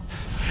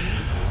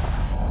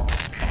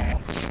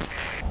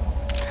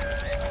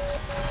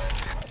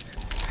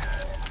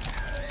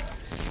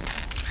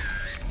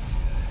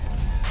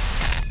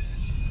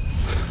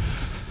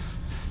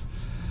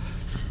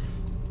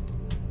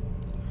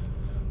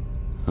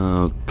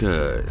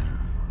 Okay.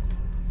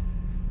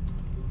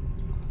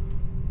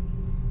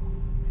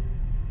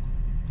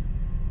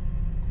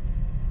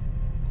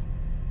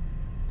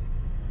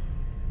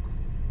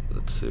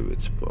 Let's see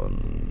which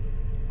one.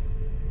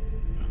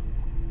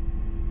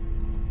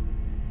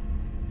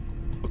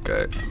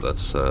 Okay,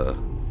 let's try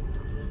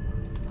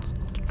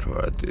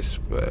it this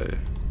way.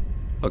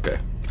 Okay,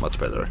 much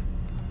better.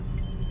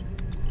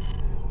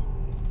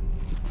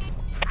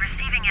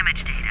 Receiving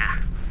image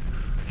data.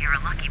 You're a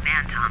lucky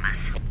man,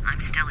 Thomas.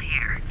 I'm still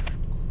here.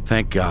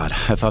 Thank God.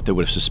 I thought they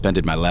would have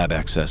suspended my lab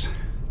access.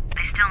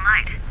 They still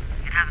might.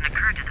 It hasn't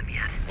occurred to them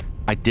yet.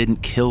 I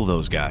didn't kill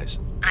those guys.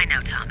 I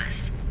know,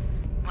 Thomas.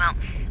 Well,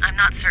 I'm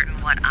not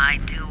certain what I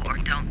do or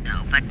don't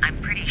know, but I'm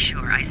pretty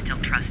sure I still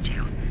trust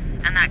you.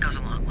 And that goes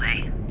a long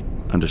way.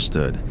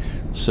 Understood.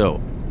 So,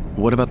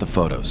 what about the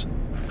photos?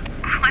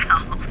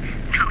 Well,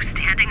 no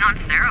standing on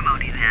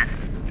ceremony then.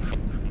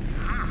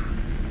 Huh.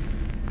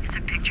 It's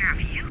a picture of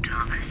you,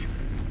 Thomas.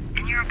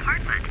 In your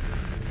apartment.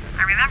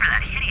 I remember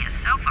that hideous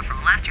sofa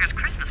from last year's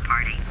Christmas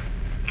party.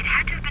 It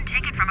had to have been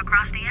taken from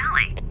across the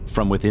alley.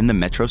 From within the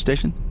metro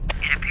station?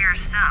 It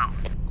appears so.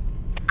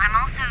 I'm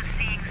also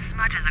seeing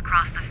smudges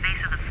across the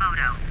face of the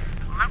photo.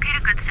 Locate a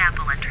good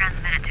sample and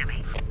transmit it to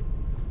me.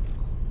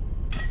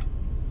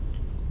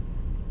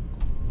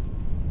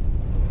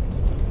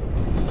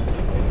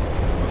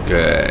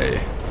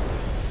 Okay.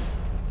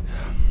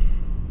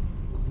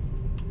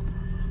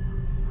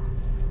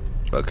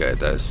 Okay,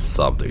 there's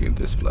something in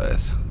this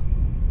place.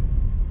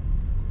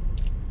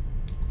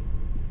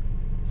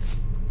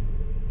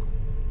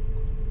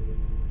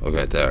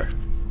 Okay, there.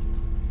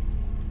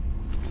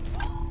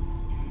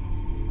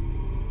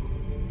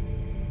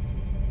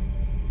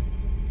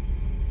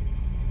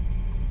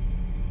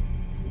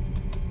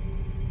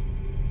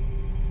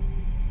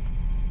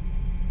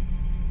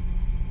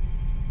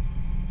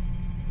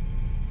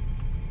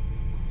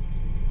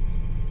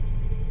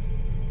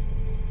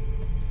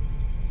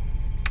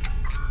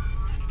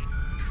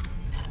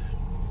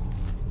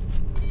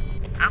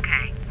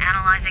 Okay,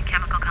 analyzing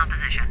chemical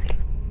composition.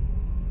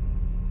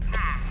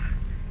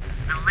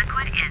 The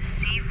liquid is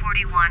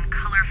C41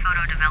 color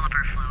photo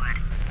developer fluid.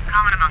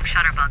 Common among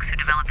shutterbugs who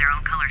develop their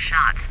own color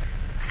shots.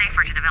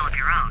 Safer to develop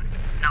your own.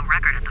 No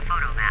record at the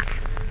photo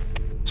mats.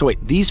 So wait,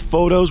 these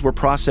photos were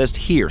processed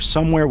here,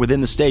 somewhere within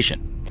the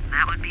station?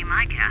 That would be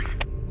my guess.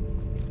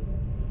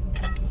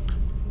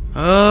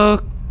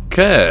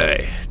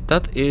 Okay,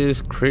 that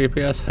is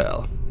creepy as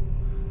hell.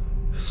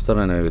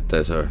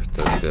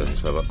 Todennäköisesti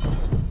yhteisö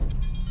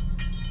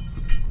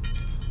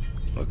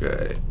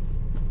Okay.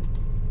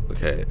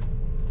 Okay.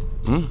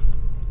 Hmm?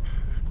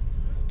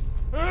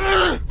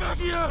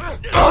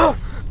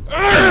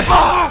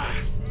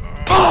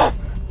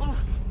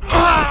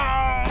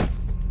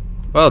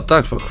 Well,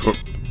 thanks for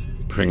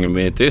bringing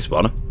me this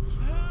one.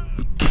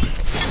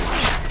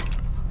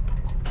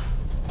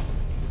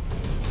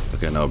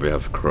 Okay, now we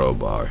have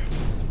crowbar.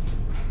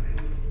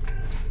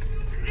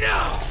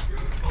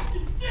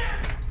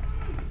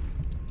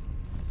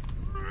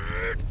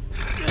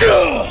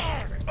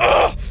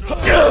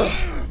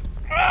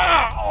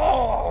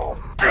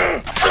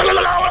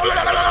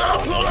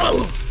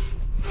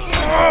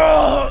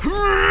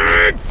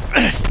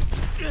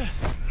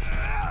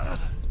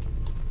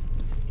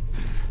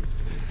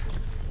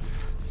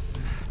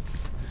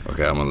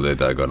 Okay, I'm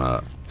later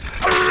gonna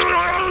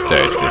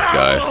taste this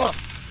guy.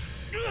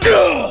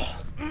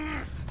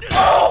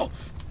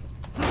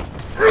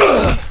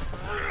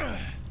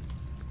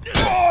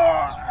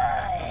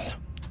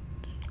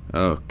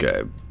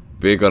 Okay,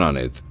 we're gonna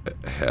need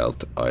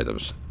health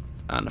items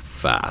and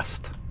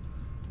fast.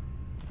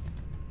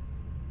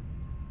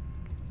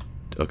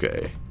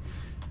 Okay.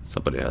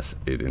 Somebody has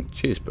eaten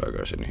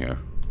cheeseburgers in here.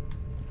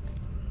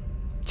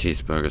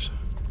 Cheeseburgers.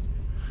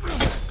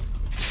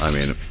 I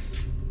mean,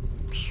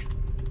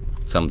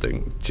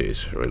 something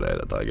cheese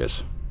related, I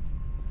guess.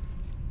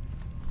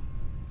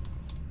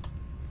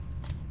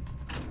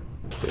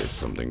 Please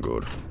something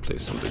good.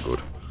 Please something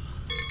good.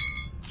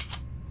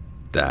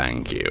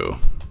 Thank you.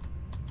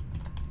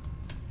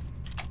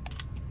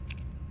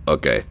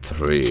 Okay,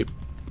 3.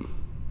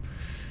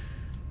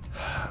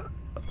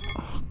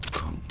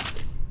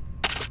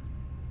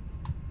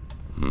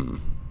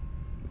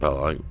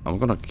 Well, I'm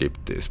gonna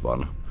keep this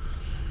one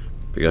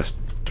because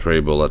 3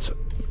 bullets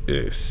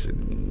is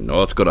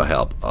not gonna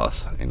help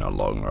us in a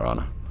long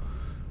run.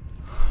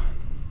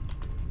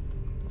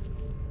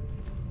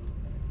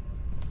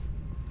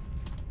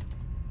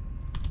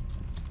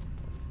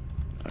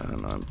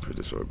 And I'm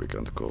pretty sure we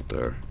can't go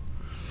there.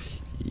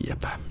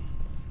 Yep.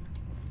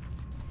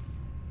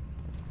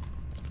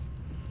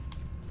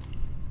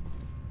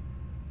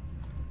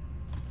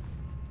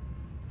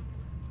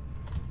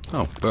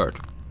 Oh, bird.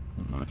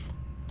 Oh, nice.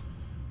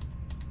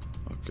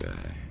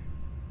 Okay.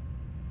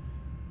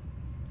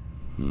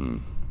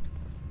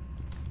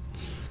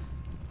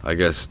 I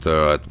guess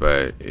the right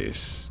way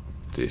is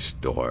this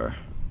door.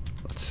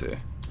 Let's see.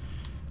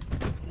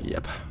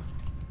 Yep.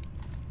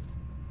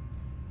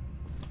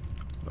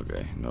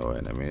 Okay, no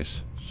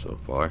enemies so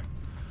far.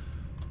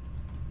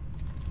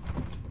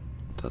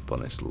 That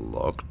one is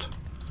locked.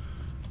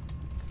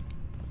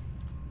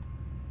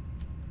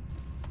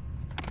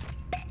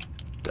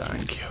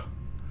 Thank you.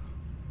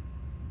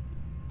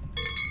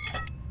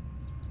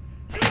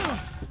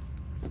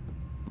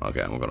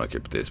 Okay, I'm gonna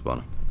keep this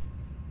one.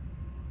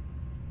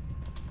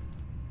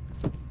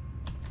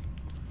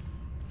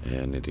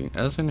 Anything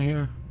else in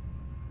here?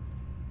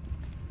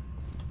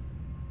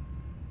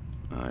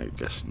 I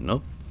guess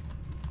nope.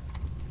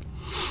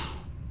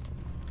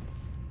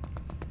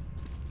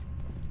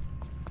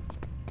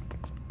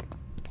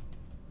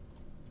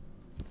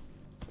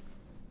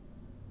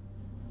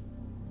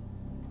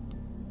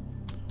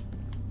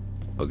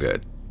 Okay,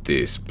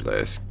 this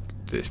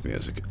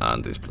music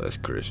and this place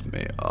creeps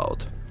me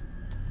out.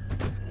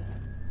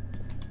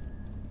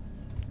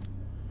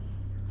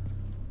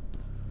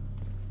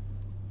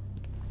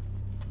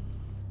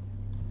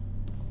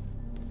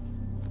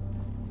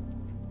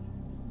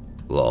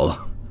 Lol.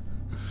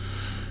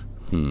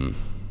 Can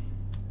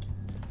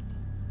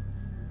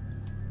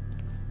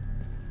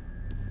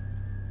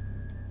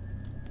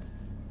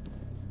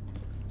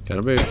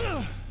it be?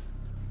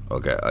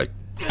 Okay,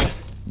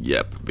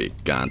 yep, we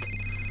can't.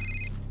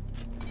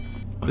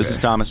 Okay. This is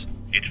Thomas.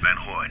 It's Van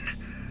Horn.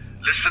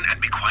 Listen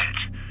and be quiet.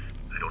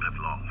 I don't have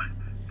long.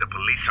 The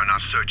police are now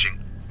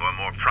searching, or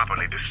more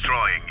properly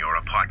destroying your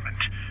apartment.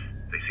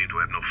 They seem to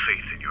have no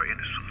faith in your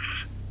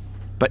innocence.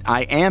 But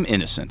I am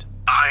innocent.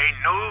 I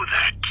know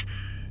that.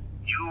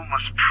 You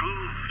must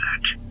prove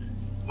that.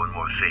 One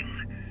more thing.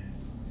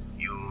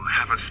 You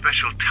have a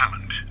special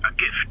talent, a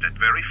gift that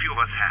very few of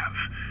us have.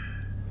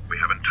 We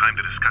haven't time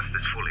to discuss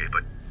this fully,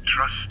 but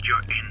trust your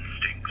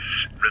instincts.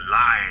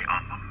 Rely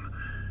on them.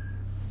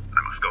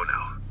 I must go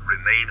now.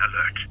 Remain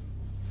alert.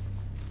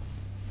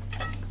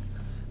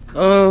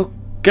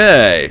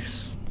 Okay.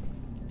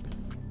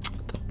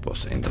 That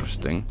was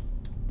interesting.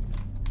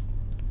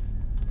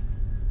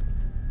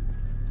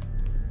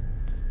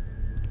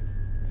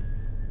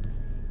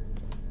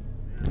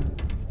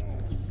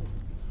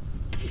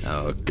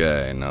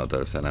 Okay, now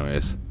there's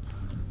enemies.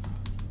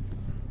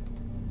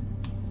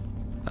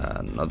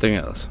 And nothing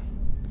else.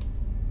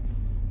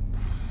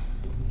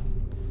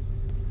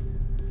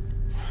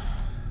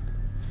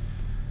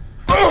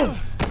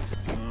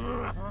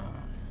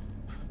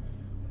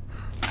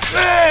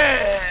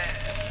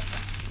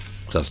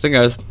 Just in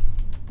case.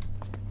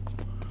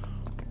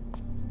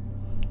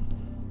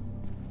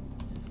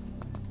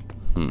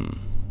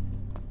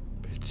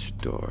 Which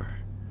door?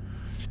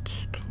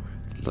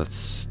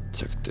 Let's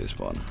check this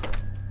one.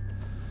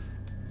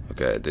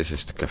 Okay, this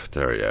is the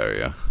cafeteria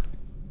area.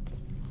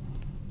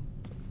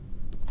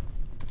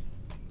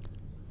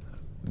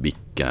 Big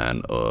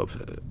can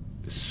of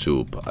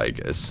soup, I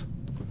guess.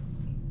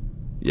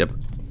 Yep.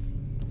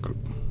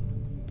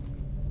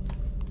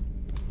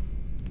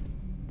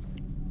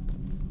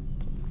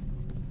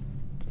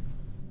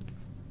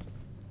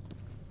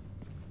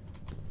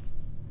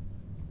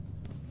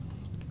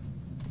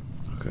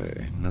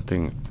 Okay,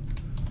 nothing.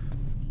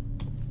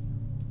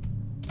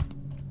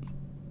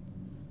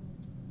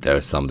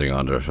 There's something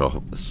under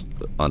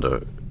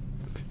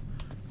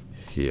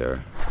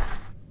here.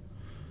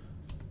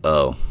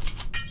 Oh.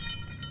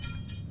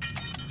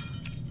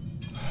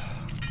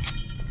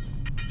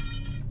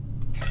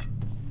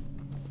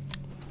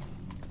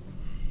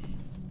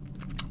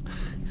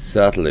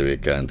 Sadly, we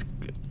can't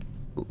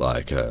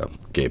like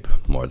keep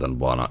more than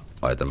one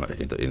item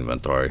in the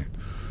inventory.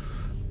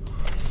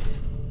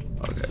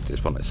 Okay,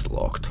 this one is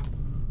locked.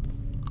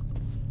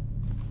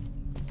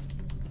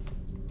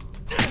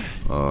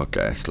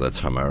 Okay,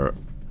 sledgehammer.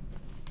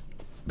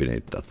 We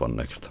need that one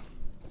next.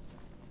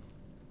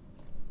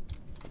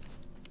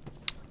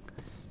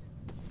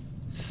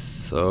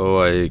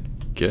 So I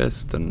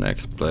guess the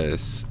next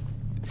place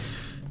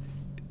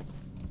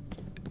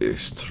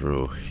is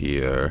through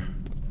here.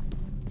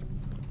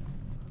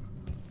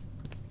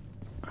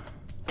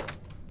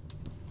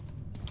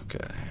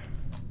 Okay.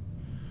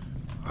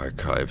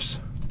 Archives.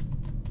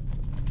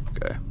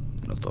 Okay,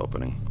 not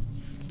opening.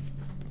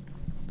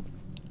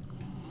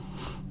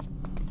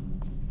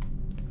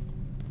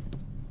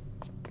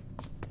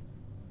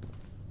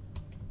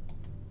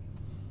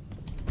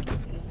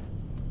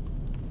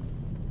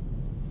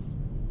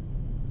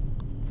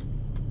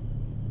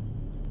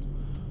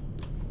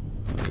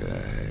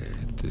 Okay,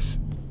 this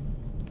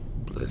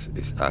place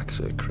is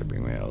actually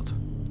creeping me out.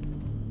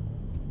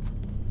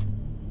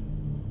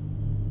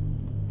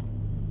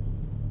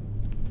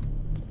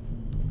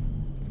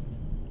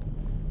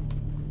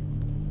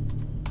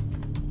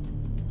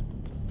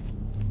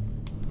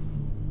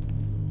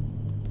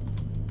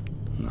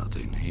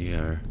 Nothing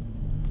here.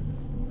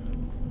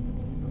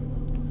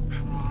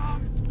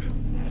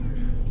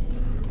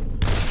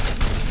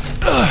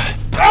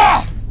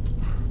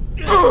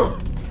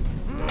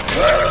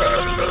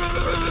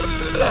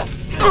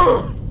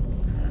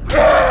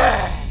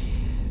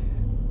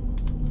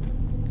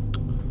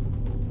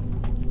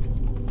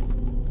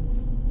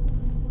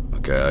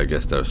 Okay, I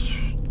guess there's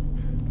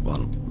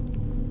one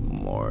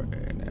more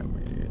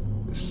enemy.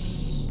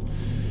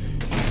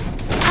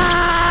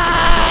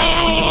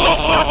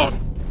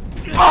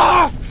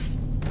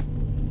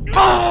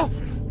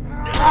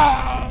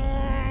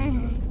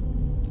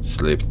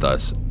 Sleep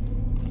dice.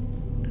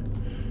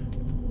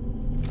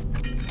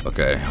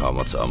 Okay, how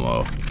much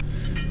ammo?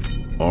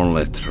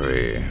 Only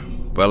 3.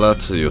 Well,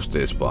 let's use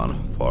this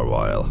one for a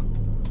while.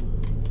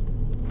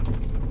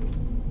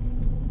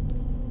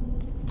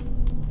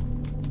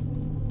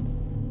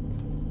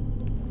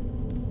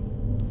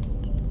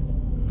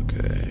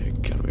 Okay,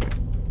 can we...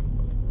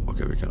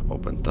 Okay, we can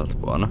open that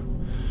one.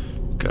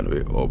 Can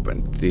we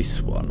open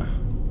this one?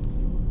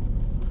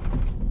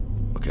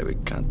 Okay, we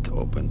can't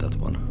open that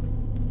one.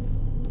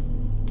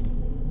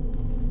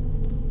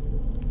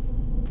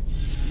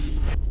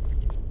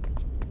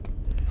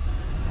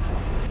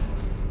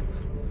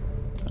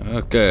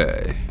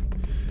 Okay.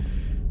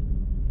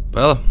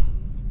 Well,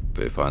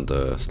 we find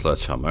the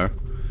sledgehammer.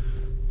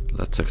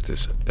 Let's check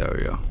this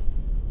area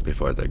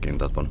before taking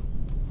that one.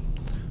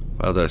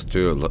 Well, there's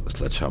 2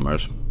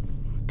 sledgehammers.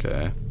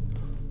 Okay.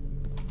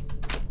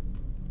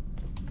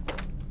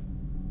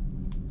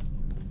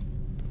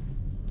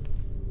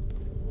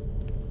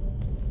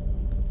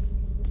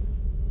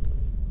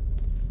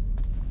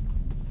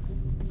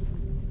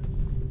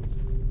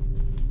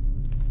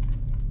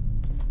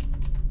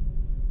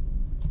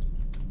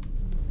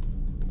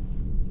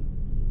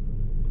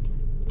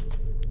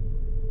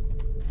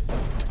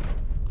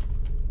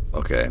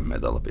 Okay,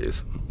 metal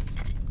piece.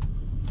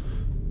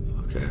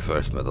 Okay,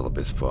 first metal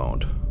piece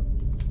found.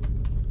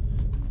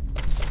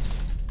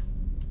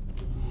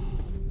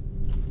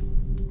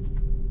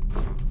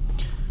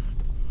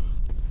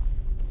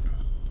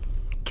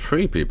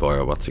 Three people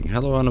are watching.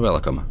 Hello and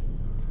welcome.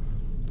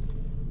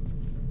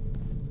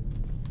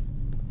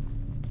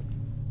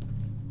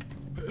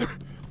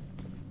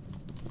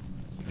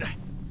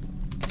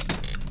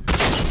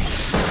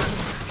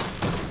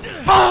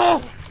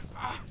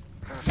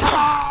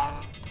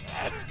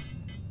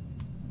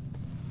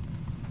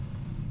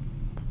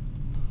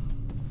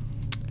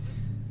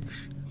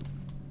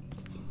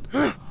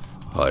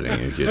 Hiding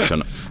in the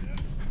kitchen.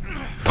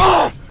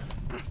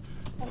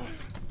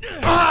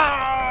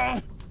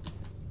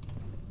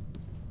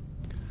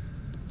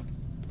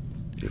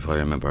 If I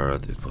remember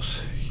right, it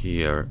was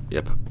here.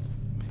 Yep,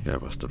 here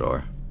was the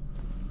door.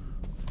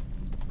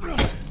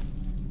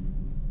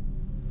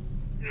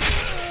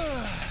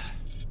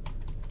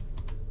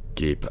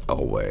 Keep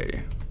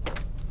away.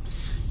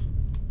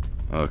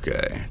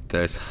 Okay,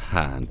 there's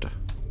hand.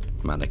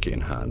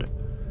 Mannequin hand.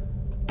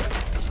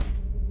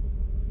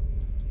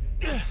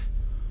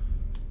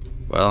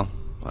 Well,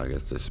 I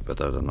guess this is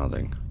better than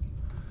nothing.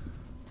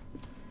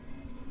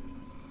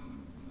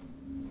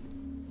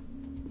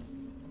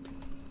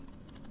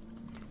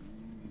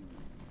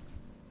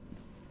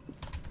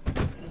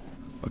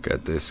 Okay,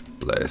 this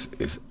place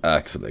is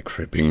actually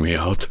creeping me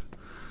out.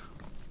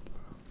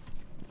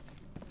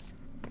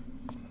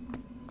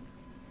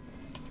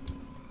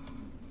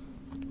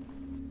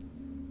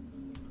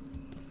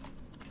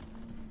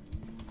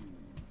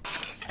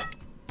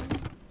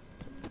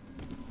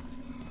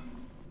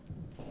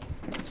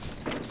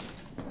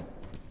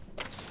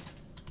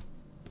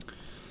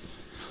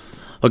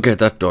 Okay,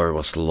 that door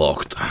was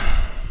locked.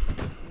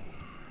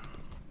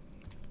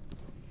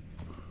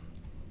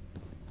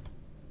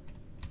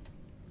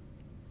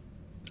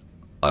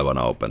 I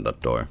wanna open that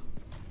door.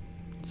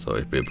 So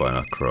if we find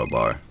a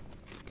crowbar,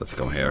 let's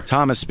come here.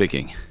 Thomas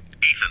speaking.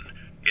 Ethan,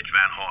 it's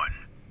Van Horn.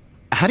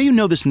 How do you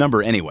know this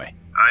number anyway?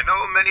 I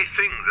know many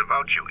things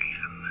about you,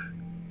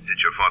 Ethan.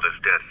 Since your father's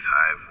death,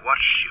 I've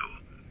watched you,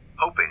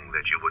 hoping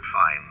that you would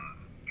find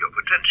your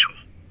potential.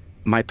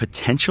 My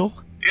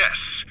potential? Yes.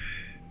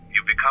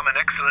 You've become an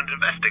excellent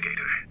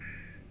investigator.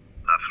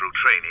 Not through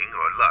training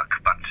or luck,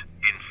 but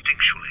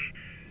instinctually.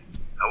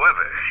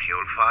 However,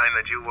 you'll find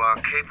that you are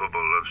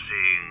capable of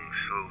seeing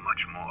so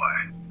much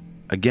more.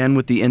 Again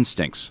with the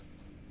instincts.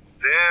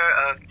 They're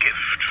a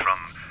gift from,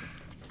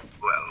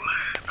 well,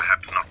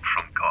 perhaps not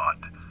from God.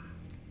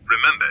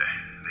 Remember,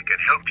 they can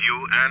help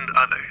you and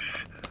others.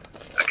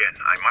 Again,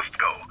 I must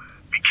go.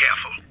 Be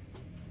careful.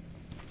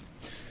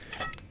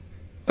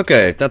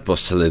 Okay, that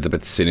was a little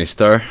bit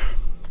sinister.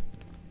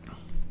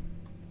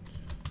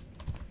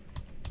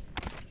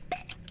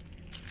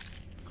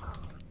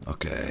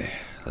 Okay,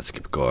 let's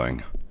keep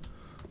going.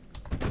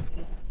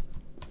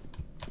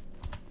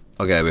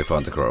 Okay, we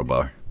found the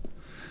crowbar.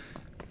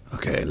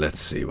 Okay, let's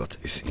see what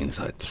is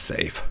inside the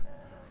safe.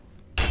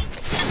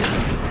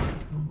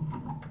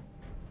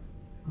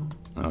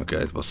 Okay,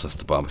 it was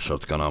just a pump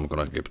shotgun. I'm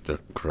gonna keep the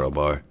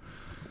crowbar.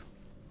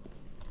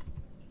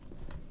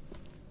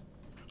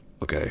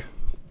 Okay.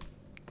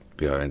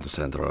 We are in the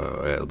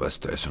central railway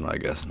station, I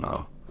guess,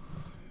 now.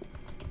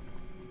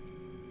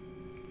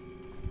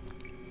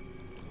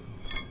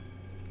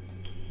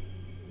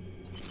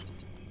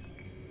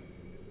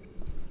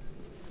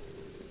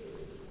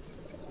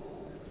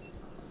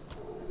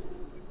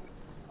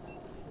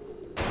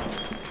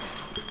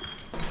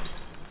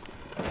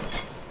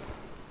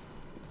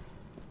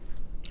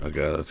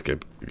 Okay, let's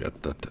get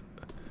that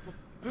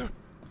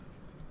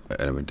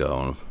enemy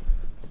down.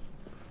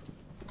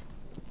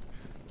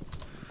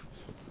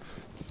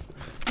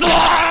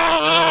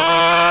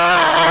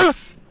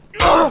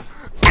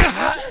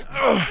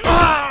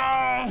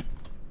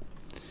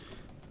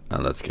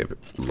 And let's keep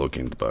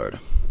looking the bird.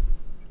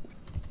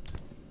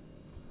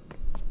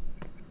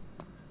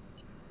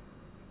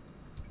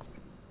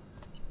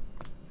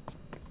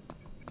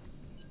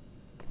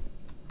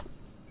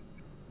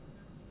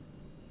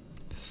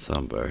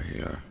 Somewhere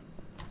here.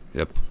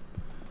 Yep.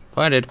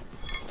 Find it.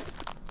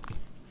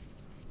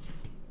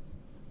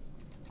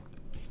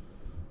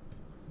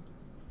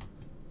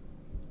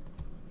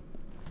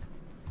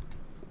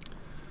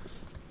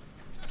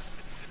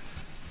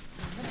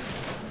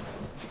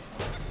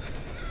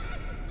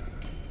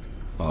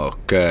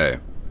 Okay.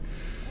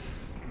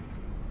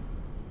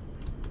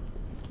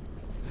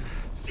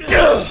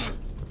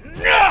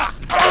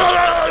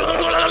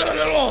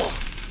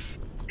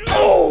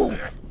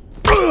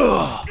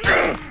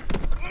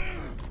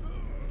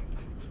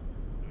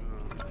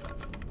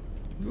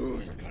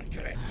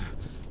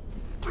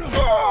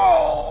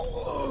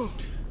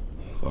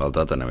 Well,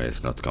 that enemy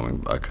is not coming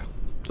back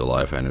to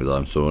life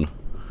anytime soon.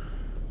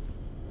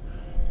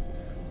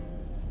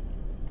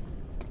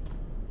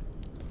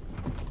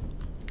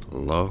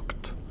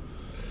 Locked.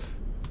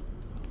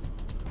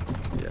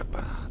 Yep,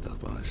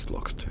 that one is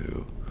locked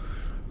too.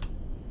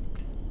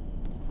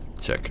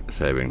 Check,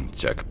 saving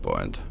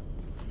checkpoint.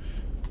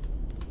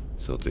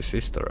 So this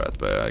is the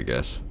right way, I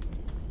guess.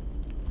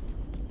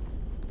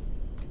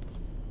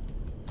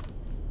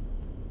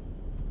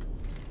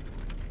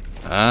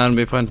 And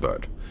we find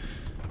bird.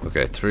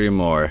 Okay, three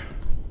more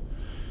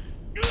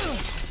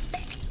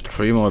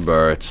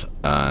birds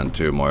and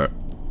two more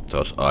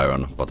those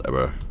iron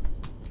whatever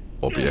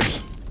objects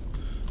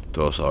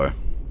those are.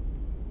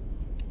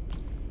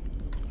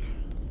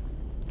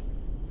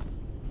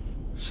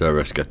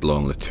 Servers get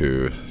lonely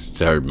too.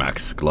 Third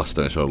max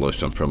cluster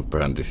solution from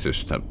previous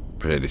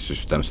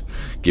systems.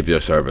 Keep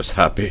your servers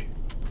happy.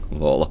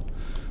 Lol.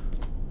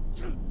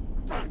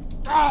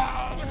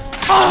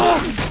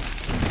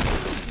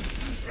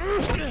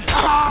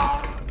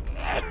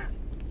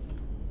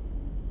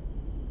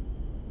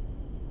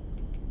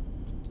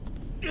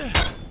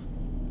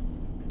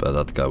 But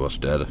that guy was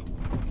dead.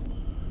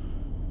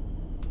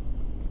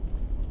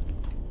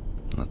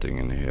 Nothing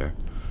in here.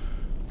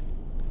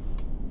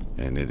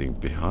 Anything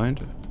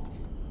behind?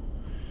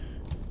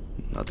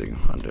 Nothing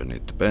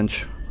underneath the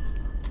bench.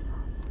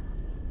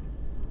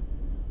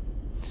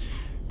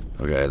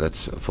 Okay,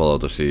 let's follow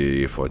the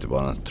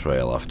C41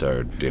 trail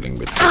after dealing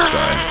with this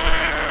guy.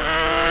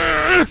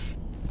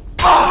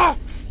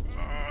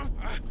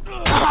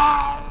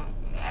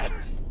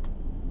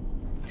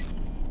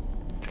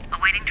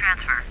 Awaiting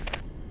transfer.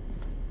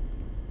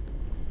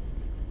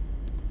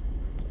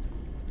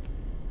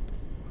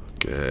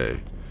 Okay.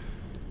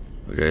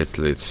 Okay, it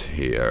leads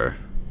here.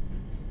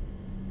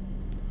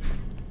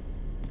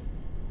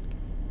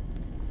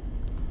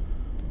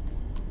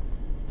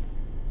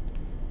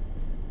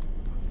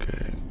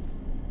 Okay.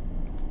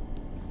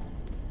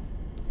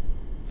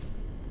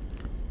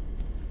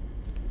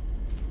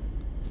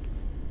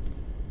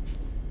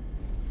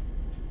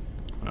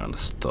 And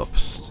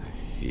stops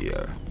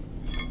here.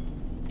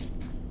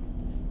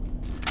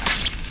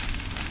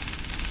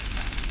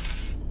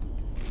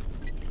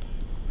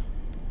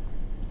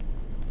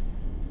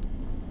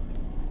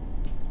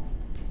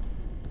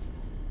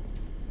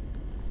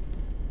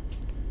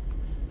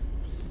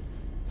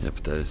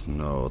 Yep, there is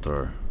no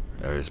other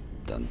areas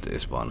than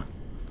this one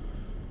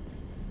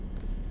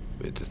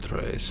with the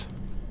trays.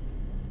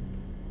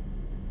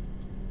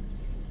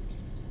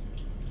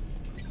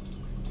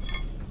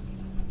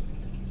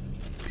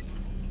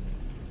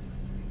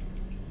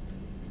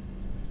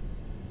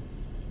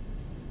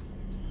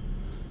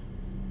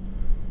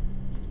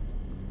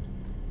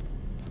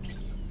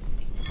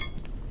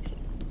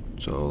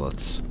 So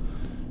let's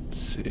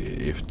see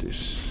if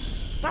this...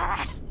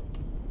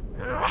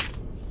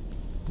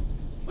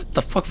 What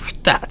the fuck was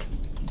that?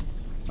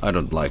 I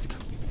don't like it.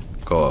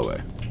 Go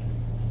away.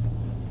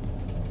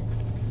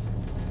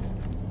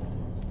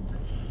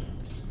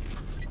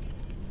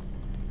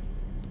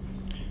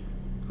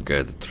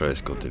 Okay, the trace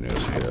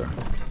continues here.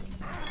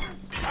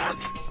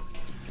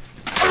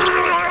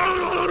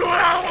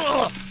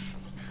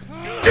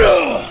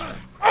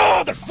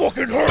 Oh, that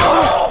fucking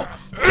hurt!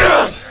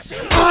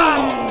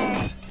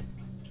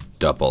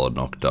 Double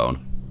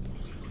knockdown.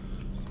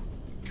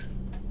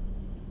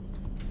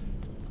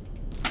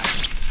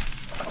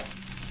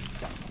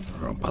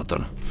 Wrong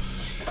button.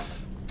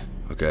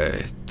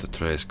 Okay, the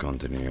trace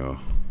continue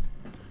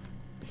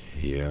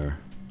here.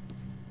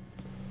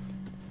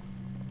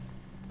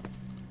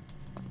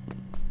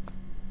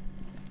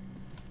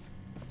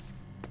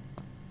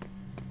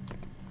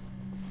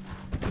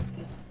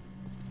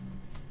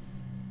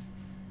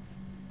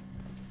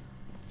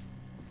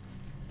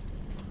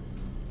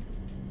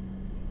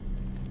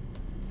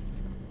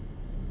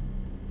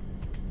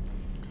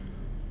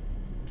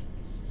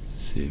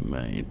 See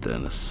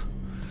maintenance.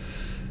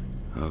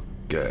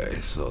 Okay,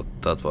 so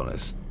that one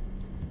is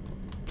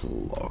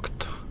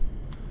blocked.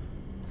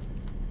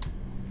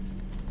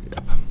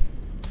 Yep.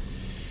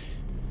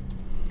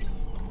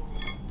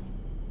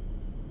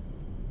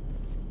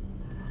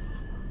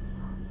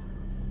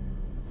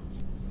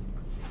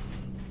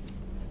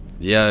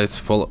 Yeah, it's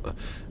full.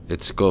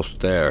 It goes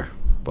there,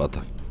 but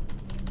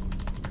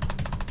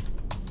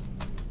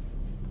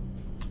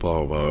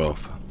power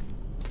off.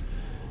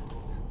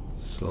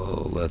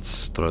 So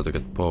let's try to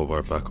get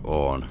power back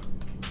on.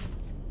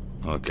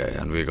 Okay,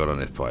 and we're gonna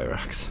need fire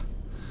axe.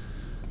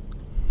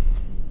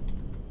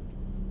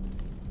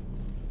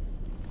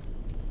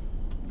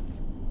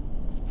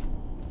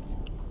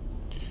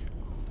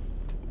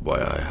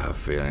 Why I have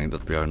feeling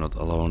that we are not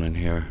alone in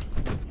here.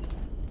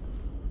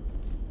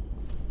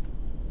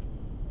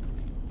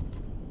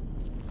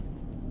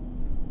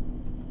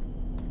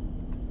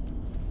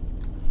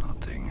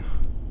 Nothing.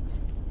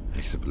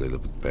 Except a little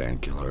bit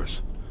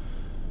painkillers.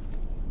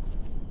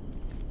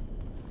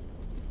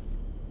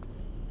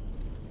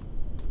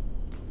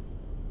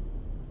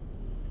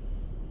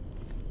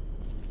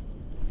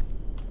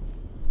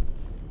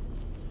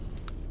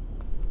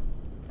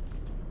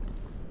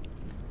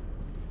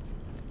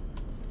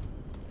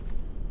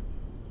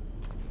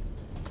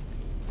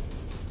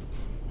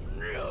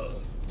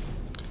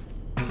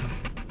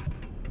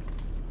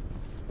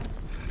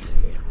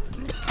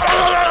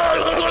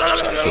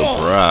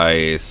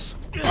 Surprise!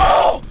 Good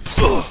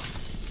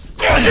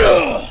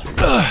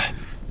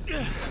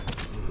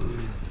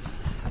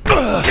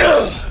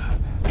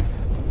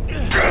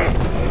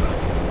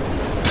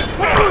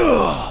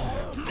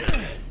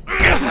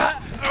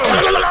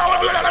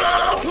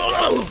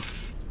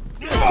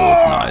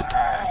night.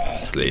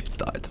 Sleep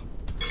tight.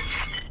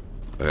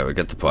 Okay, we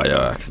get the fire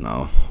axe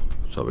now,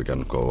 so we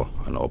can go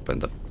and open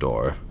the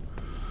door.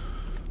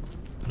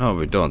 No,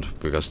 we don't,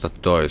 because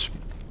that door is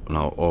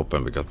now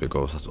open because we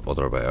go the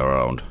other way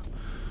around.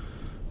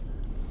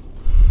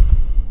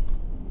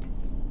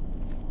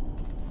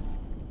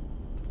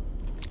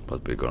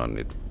 But we're gonna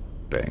need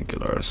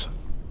painkillers.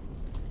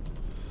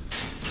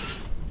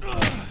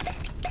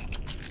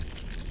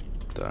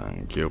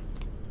 Thank you.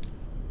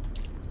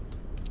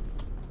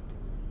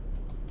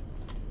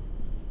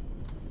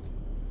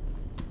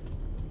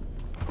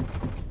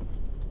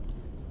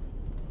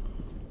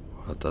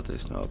 But that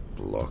is not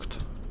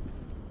blocked.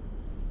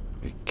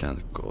 We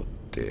can't go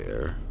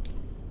there.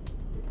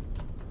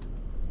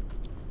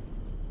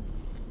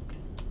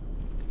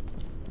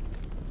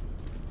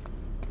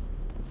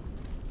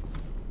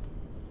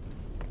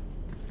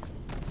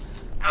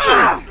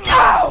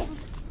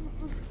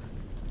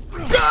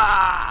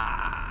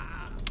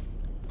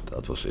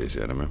 That was easy,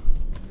 enemy.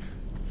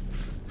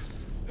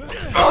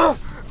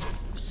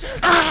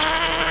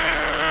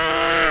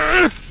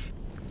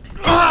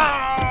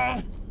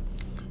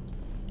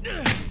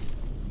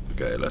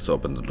 Okay, let's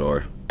open the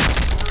door.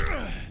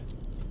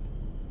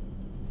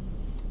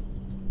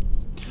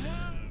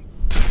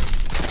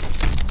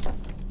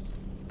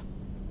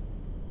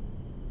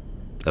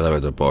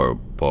 Elevator power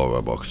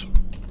box.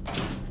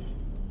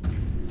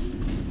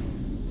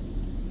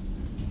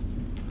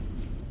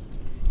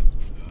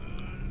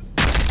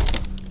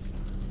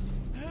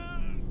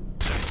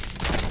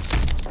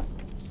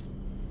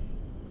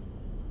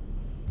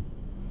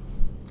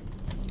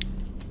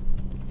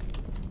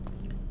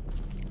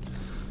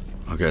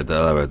 Okay, the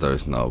elevator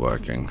is now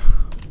working.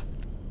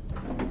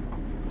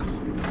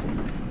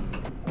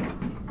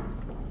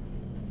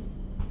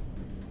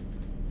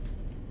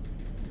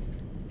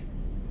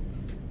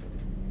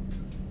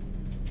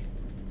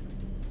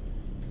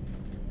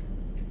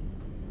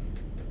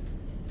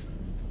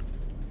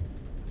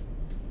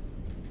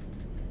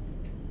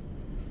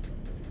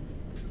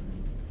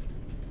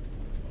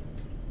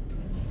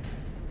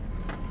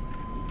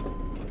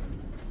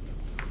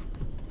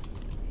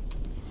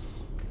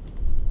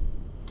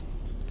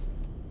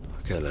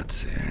 Okay, let's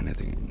see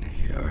anything in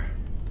here.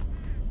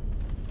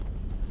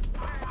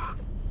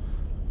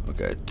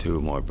 Okay, 2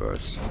 more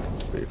birds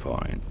to be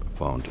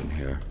found in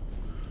here.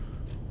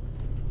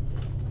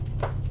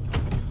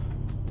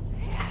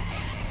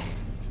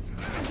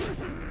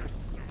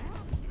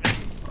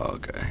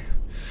 Okay.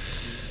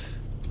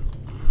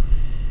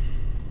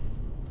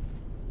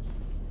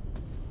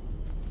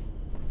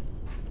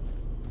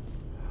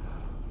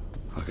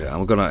 Okay,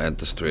 I'm gonna end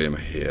the stream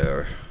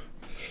here.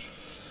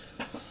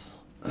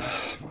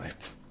 My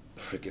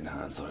freaking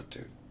hands are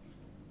too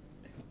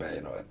in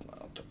pain right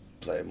now to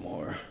play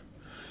more.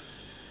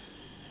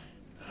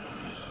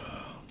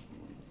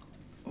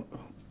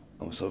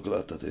 I'm so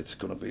glad that it's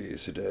gonna be an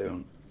easy day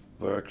on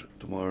work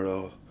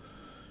tomorrow,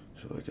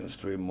 so I can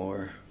stream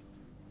more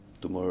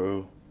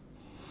tomorrow.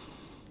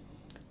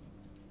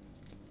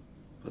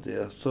 But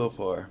yeah, so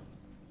far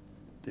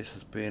this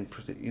has been a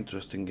pretty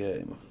interesting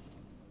game.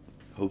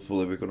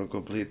 Hopefully we're gonna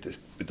complete this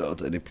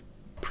without any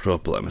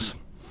problems.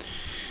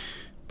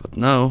 But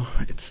now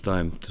it's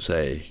time to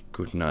say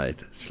good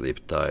night,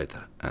 sleep tight,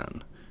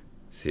 and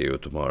see you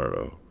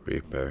tomorrow.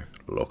 Reaper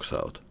logs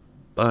out.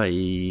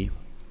 Bye!